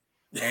behind.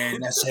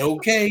 And I said,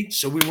 okay.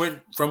 So we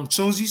went from as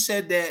soon as he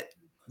said that,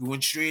 we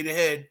went straight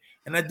ahead,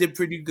 and I did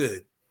pretty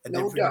good.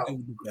 No doubt.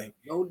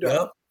 No doubt.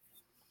 Yep.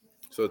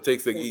 So it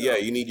takes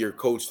you need your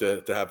coach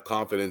to have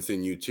confidence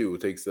in you too.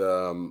 It takes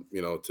to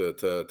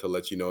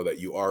let you know that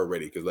you are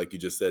ready, because like you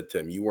just said,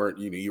 Tim, you weren't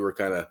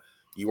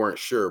you weren't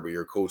sure, but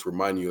your coach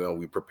reminded you,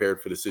 we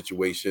prepared for the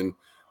situation,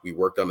 we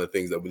worked on the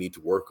things that we need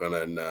to work on,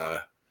 and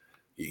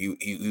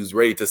he was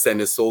ready to send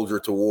his soldier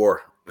to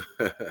war.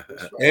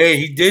 Hey,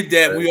 he did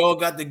that. We all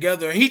got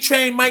together. He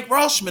trained Mike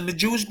Rossman, the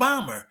Jewish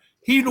bomber.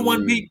 He the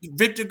one beat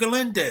Victor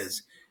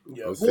Galindez.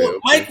 Yeah. Okay.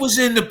 Mike was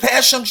in the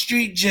Passion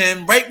Street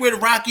gym, right where the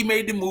Rocky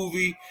made the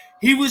movie.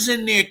 He was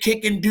in there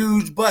kicking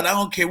dudes' butt. I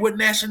don't care what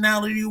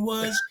nationality he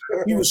was.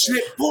 He was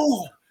slip,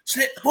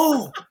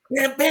 boom,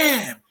 bam,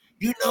 bam.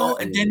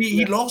 And then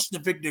he lost to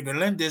Victor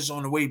Galindez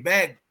on the way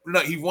back. No,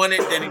 he won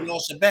it, then he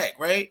lost it back,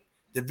 right?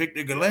 To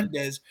Victor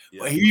Galindez.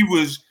 Yeah. But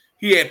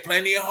he had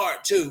plenty of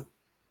heart too.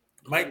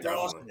 Mike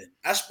Rossman.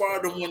 I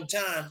sparred him one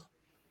time.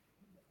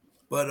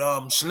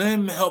 But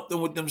Slim helped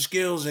him with them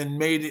skills and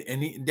made it,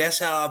 and that's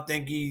how I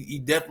think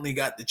he definitely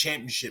got the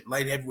championship,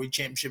 light heavyweight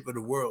championship of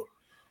the world.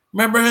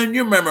 Remember him?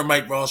 You remember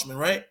Mike Rossman,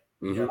 right?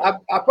 Mm-hmm.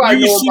 I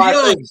probably know him by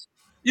face.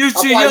 You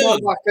too young.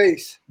 My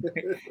face.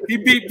 He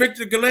beat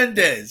Victor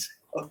Galindez.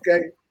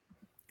 Okay.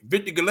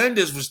 Victor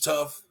Galindez was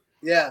tough.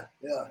 Yeah.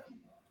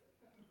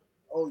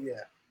 Oh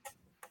yeah.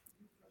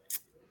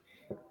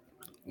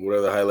 What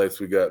other highlights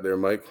we got there,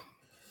 Mike?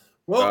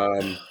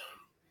 Well,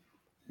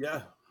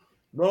 yeah.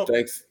 Well,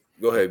 thanks.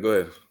 Go ahead.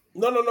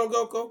 No.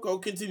 Go.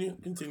 Continue.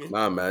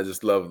 Nah, man. I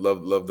just love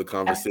the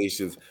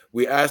conversations.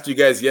 We asked you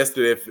guys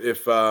yesterday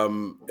if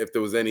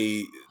there was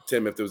any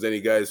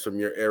guys from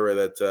your era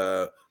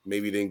that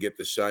maybe didn't get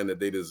the shine that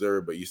they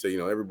deserve, but you say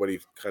everybody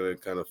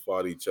kind of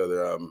fought each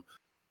other.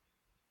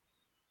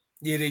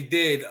 Yeah, they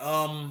did.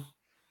 No,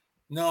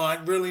 I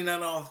really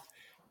not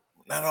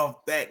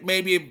off back.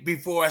 Maybe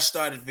before I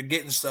started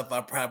forgetting stuff, I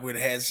probably would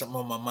have had something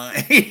on my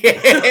mind.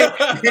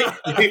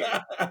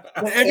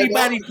 But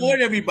everybody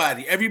fought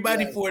everybody.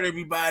 Everybody fought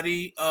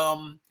everybody.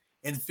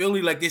 In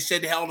Philly, like they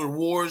said, they held the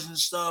wars and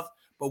stuff.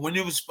 But when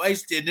it was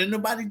fights there, didn't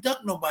nobody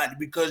duck nobody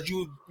because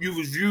you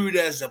was viewed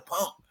as a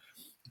punk.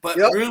 But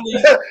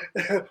really,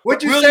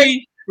 what you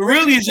say?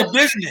 Really, it's a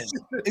business.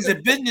 It's a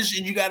business,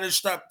 and you got to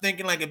start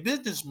thinking like a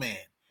businessman.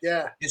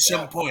 Yeah. At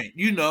some point,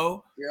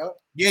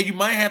 Yeah, you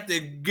might have to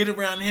get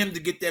around him to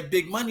get that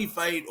big money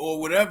fight or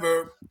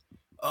whatever.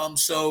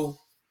 So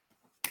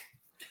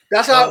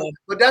that's how,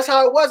 but that's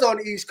how it was on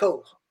the East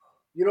Coast.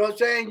 You know what I'm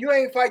saying? You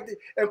ain't fight,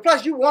 and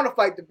plus you want to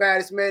fight the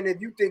baddest man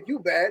if you think you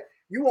bad.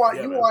 You want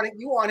his,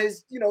 you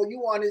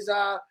want his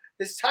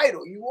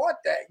title. You want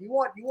that. You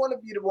want to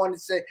be the one to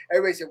say,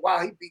 everybody say,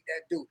 wow, he beat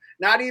that dude.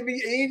 Not even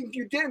if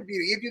you didn't beat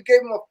him, if you gave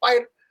him a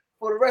fight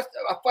for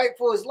a fight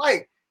for his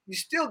life, you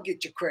still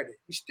get your credit.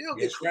 You still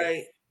get credit.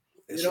 Right.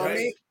 You know what I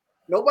mean?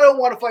 Nobody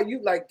want to fight you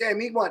like, damn,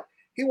 he won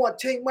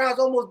 10 rounds,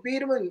 almost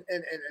beat him and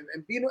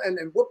beat him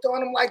and whooped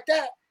on him like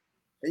that.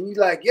 And you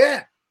like,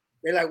 yeah.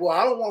 They're like, well,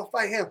 I don't want to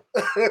fight him.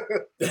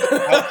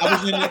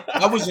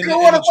 I was in. You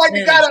don't want to fight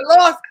the guy that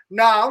lost?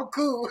 Nah, I'm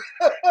cool.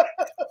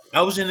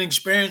 I was in an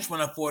experience when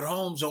I fought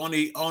Holmes. I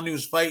only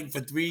was fighting for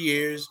 3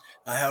 years.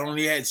 I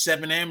only had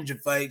 7 amateur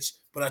fights,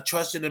 but I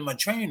trusted in my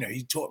trainer.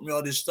 He taught me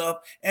all this stuff,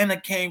 and I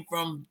came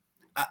from,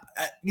 I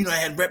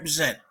had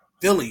represent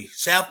Philly,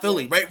 South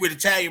Philly, right where the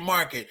Italian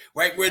market,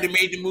 right where they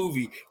made the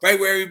movie, right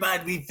where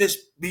everybody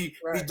be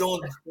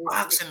doing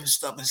boxing and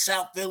stuff in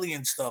South Philly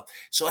and stuff.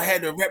 So I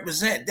had to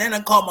represent. Then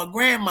I called my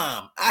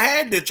grandmom. I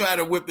had to try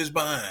to whip his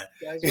behind.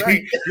 That's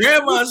right.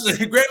 Grandma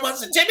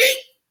said, Timmy,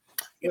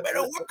 you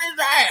better whip his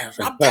ass.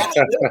 I'm telling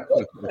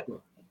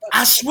you.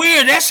 I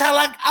swear, that's how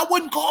I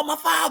wouldn't call my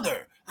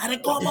father. I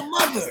didn't call my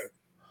mother.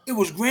 It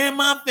was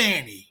Grandma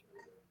Fanny.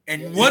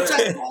 And once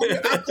I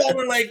called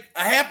her like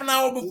a half an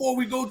hour before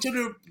we go to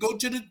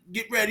the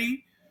get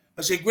ready.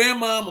 I said,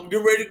 Grandma, I'm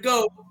getting ready to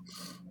go.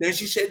 Then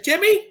she said,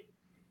 Timmy,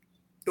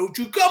 don't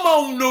you come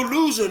on no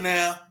loser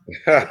now.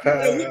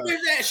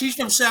 She's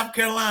from South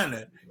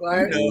Carolina.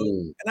 Right.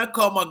 And I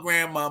called my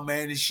grandma,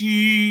 man, and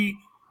she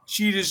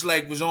just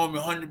like was on me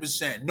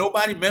 100%.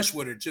 Nobody messed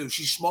with her too.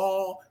 She's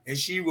small and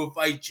she will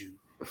fight you.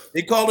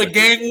 They call her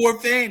Gang War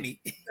Fanny.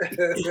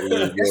 That's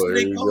what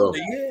they call her,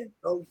 yeah.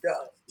 No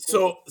doubt.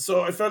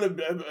 So I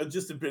found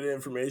just a bit of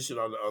information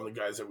on the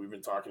guys that we've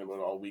been talking about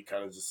all week,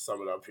 kind of just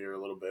sum it up here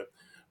a little bit.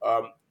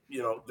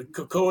 The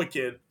Cocoa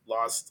Kid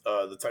lost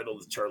the title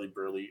to Charlie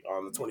Burley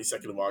on the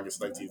 22nd of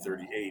August,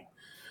 1938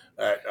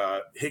 at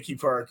Hickey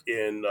Park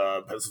in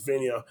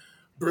Pennsylvania.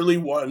 Burley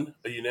won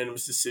a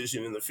unanimous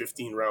decision in the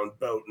 15-round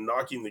bout,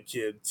 knocking the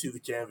Kid to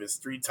the canvas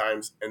 3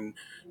 times and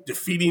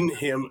defeating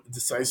him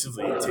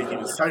decisively, taking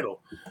his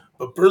title.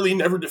 But Burley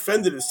never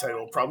defended his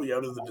title, probably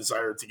out of the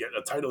desire to get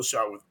a title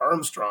shot with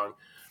Armstrong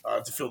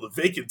to fill the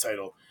vacant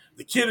title.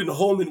 The Kid and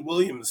Holman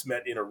Williams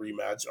met in a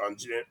rematch on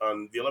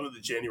the 11th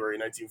of January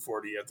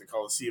 1940 at the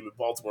Coliseum in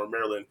Baltimore,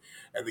 Maryland,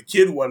 and the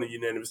Kid won a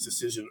unanimous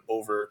decision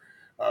over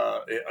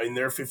in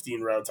their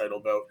 15-round title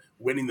bout,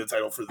 winning the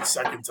title for the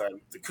second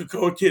time. The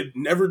Cocoa Kid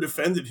never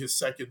defended his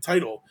second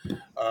title,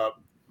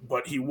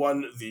 but he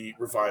won the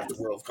revived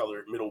World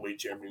Color Middleweight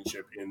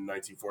Championship in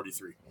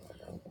 1943.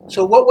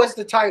 So what was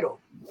the title?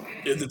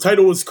 The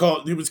title was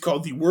called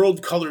the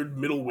World Colored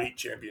Middleweight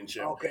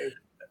Championship. Okay.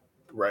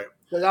 Right.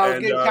 Because I was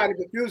getting kind of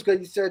confused because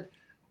you said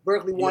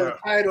Berkeley won the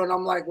title, and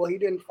I'm like, well, he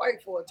didn't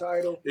fight for a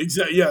title.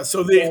 Exactly. Yeah.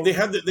 So they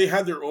had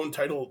their own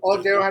title.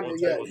 Oh, their own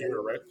title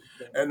here, right?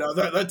 And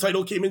that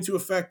title came into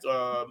effect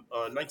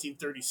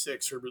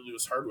 1936. Herbert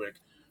Lewis Hardwick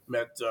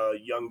met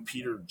young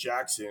Peter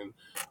Jackson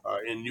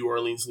in New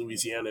Orleans,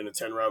 Louisiana, in a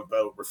 10-round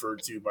bout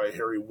referred to by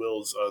Harry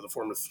Wills, the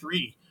former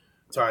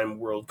 3-time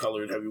world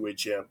colored heavyweight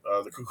champ.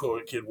 The Cocoa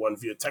Kid won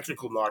via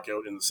technical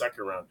knockout in the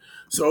second round.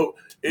 So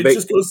it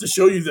just goes to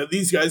show you that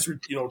these guys were,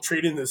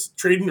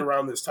 trading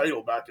around this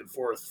title back and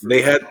forth.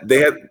 They had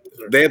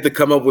to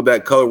come up with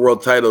that color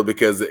world title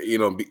because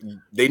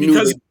they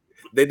knew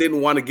they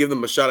didn't want to give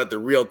them a shot at the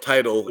real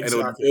title, and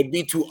it would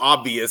be too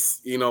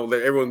obvious.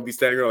 That everyone would be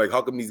standing there like,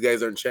 how come these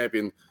guys aren't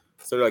champion?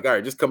 So they're like, all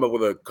right, just come up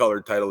with a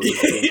colored title.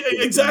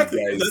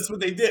 Exactly, that's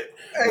what they did.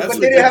 Hey, but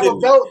did they have a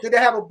belt? Did they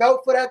have a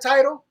belt for that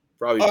title?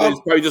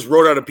 Probably just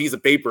wrote out a piece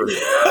of paper,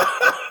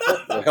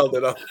 held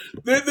it up.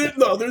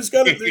 There's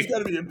got to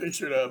be a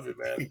picture of it,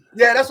 man.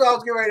 Yeah, that's what I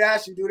was getting ready to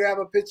ask you. Do they have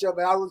a picture of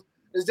it?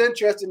 It's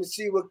interesting to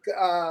see what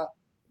the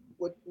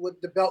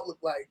belt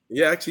looked like.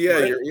 Yeah, actually,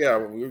 yeah,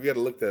 we got to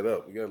look that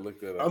up.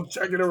 I'm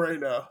checking it right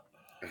now.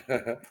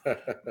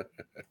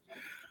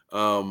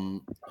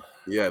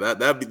 Yeah,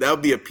 that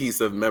would be a piece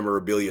of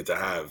memorabilia to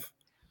have.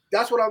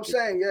 That's what I'm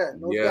saying. Yeah,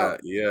 no doubt.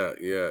 Yeah.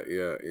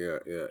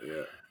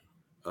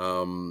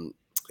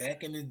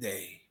 Back in the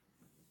day,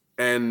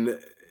 and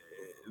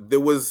there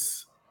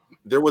was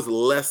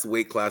less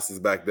weight classes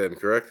back then,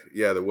 correct?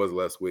 Yeah, there was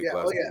less weight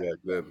classes back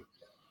then.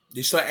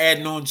 They start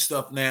adding on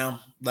stuff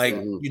now,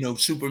 like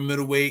super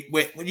middleweight,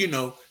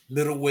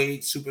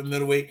 middleweight, super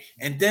middleweight,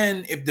 and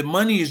then if the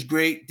money is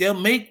great, they'll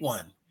make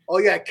one. Oh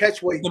yeah,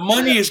 catch weight. The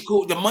money is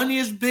cool. The money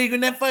is big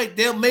in that fight.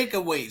 They'll make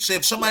a weight. So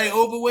if somebody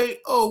overweight,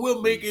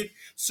 we'll make it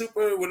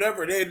super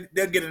whatever.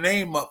 They'll get a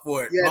name up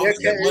for it. Yeah, they're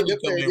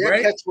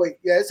catch weight.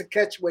 Yeah, it's a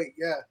catch weight.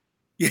 Yeah.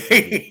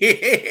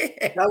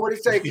 That's what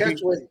it say.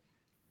 Catch weight.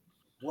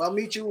 We'll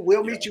meet you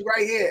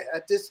right here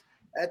at this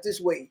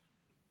weight.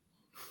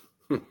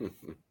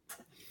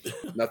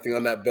 Nothing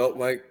on that belt,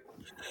 Mike?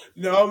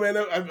 No, man.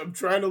 I'm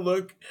trying to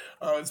look.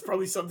 It's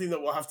probably something that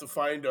we'll have to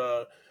find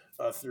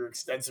through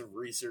extensive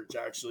research,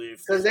 actually,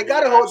 because they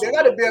gotta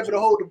be able to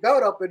hold the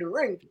belt up in the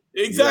ring.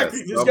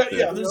 Exactly. Yes,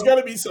 there's got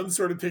to be some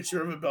sort of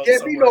picture of a belt.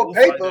 Can't be no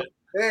paper.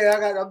 Hey,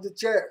 I'm the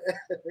chair.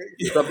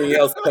 Something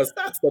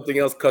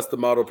else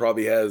Customato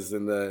probably has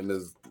in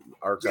his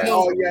archive.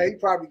 Oh yeah, he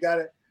probably got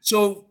it.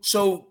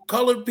 So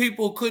colored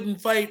people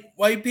couldn't fight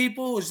white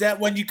people? Is that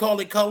when you call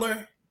it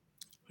color?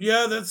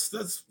 Yeah,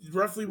 that's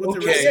roughly what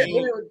they're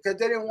saying. Because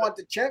they didn't want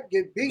the champ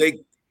get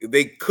beat.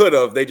 They could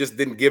have. They just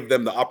didn't give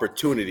them the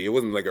opportunity. It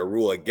wasn't like a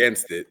rule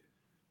against it.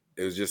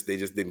 It was just they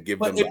just didn't give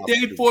them. But if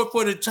they fought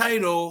for the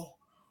title,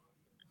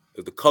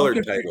 the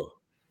colored title.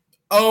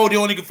 Oh, they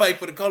only can fight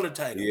for the colored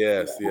title.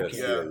 Yes. Okay.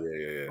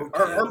 Yeah.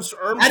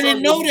 I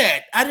didn't know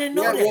that. that.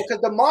 Well,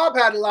 because the mob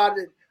had a lot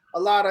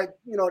of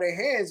their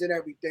hands and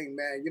everything,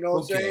 man. You know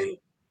what I'm saying?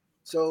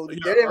 So they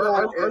didn't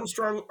want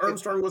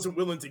Armstrong wasn't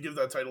willing to give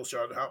that title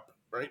shot out,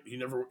 right? He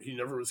never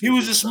was. He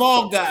was a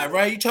small guy,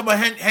 right? You talking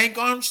about Hank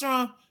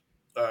Armstrong?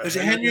 Is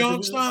it Henry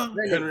Armstrong?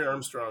 Henry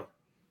Armstrong.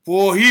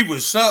 Boy, he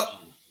was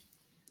something.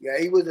 Yeah,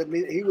 he was a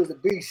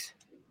beast.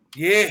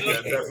 Yeah,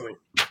 definitely.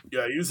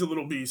 Yeah, he was a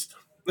little beast.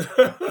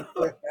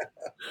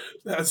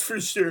 That's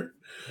for sure.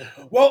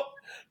 Well,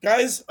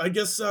 guys, I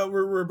guess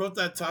we're about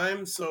that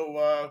time.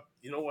 So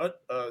you know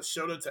what?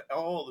 Shout out to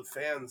all the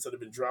fans that have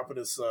been dropping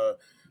us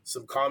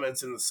some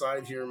comments in the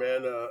side here,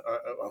 man.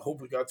 I hope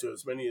we got to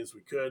as many as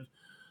we could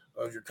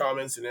of your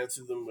comments and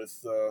answered them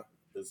with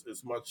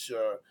as much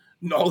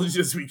knowledge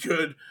as we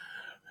could.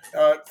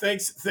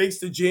 Thanks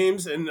to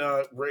James and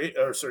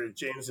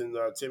James and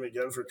Tim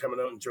again for coming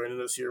out and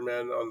joining us here,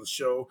 man, on the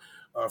show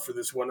for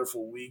this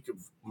wonderful week of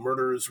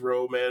Murderers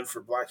Row, man,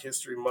 for Black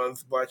History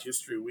Month, Black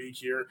History Week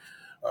here.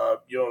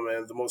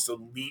 Man, the most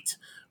elite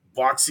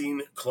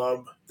boxing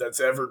club that's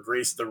ever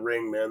graced the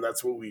ring, man.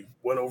 That's what we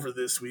went over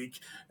this week,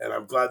 and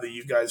I'm glad that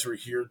you guys were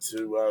here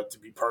to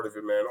be part of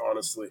it, man,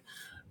 honestly.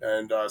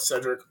 And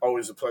Cedric,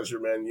 always a pleasure,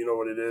 man. You know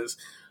what it is.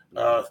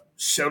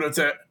 Shout out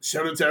to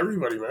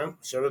everybody, man.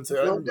 Shout out to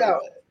everybody. No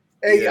doubt.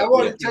 Hey, I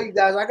want to tell you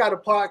guys, I got a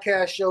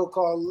podcast show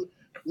called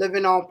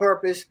Living on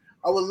Purpose.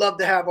 I would love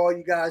to have all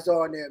you guys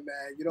on there,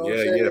 man. You know what I'm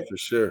saying? Yeah, for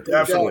sure.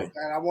 Definitely.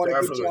 And I want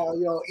to get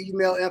y'all,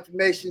 email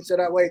information so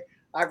that way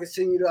I can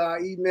send you the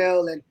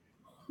email and,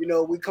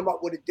 we come up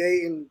with a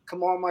date and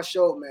come on my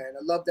show, man.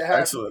 I'd love to have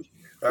Excellent.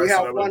 We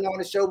have one on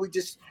the show.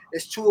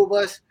 It's two of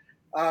us,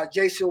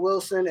 Jason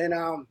Wilson, and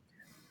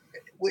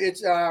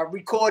it's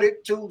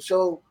recorded too.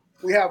 So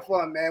we have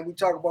fun, man. We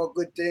talk about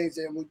good things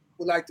and we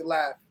like to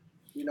laugh.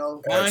 You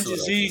know, Mine's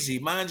is easy.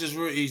 Mine's is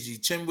real easy.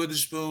 Tim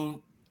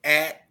Witherspoon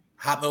at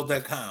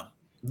hotmail.com.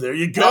 There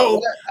you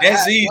go.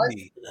 That's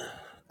easy.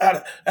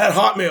 At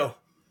Hotmail.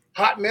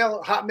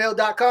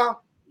 Hotmail.com.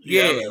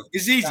 Yeah,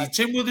 it's easy.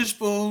 Tim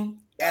Witherspoon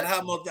at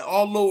Hotmail,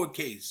 all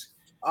lowercase.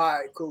 All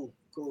right, cool.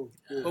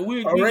 But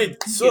we all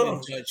right, so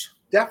get in touch.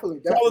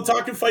 Definitely. To all the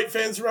Talking Fight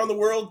fans around the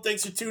world,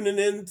 thanks for tuning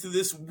in to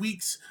this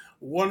week's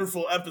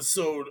wonderful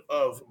episode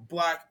of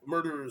Black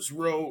Murderers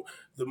Row,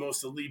 the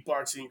most elite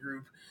boxing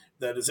group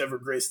that has ever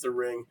graced the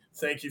ring.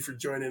 Thank you for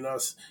joining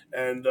us.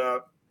 And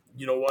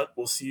you know what?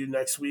 We'll see you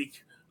next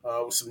week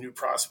with some new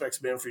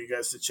prospects, man, for you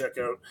guys to check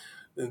out.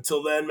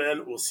 Until then,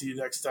 man, we'll see you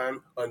next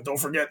time. And don't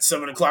forget,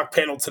 7 o'clock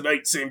panel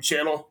tonight, same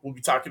channel. We'll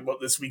be talking about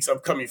this week's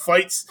upcoming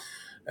fights.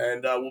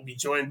 And we'll be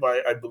joined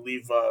by, I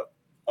believe,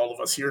 all of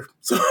us here.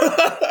 So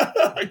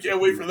I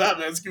can't wait for that,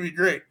 man. It's going to be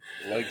great.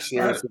 Like,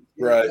 share,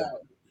 subscribe.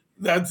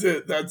 That's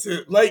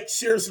it. Like,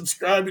 share,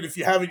 subscribe. And if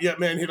you haven't yet,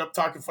 man, hit up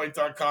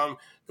talkingfight.com.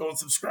 Go and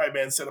subscribe,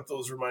 man. Set up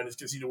those reminders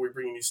because, we're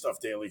bringing you stuff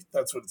daily.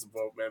 That's what it's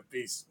about, man.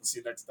 Peace. We'll see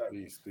you next time.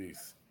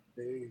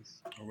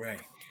 Peace. All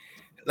right.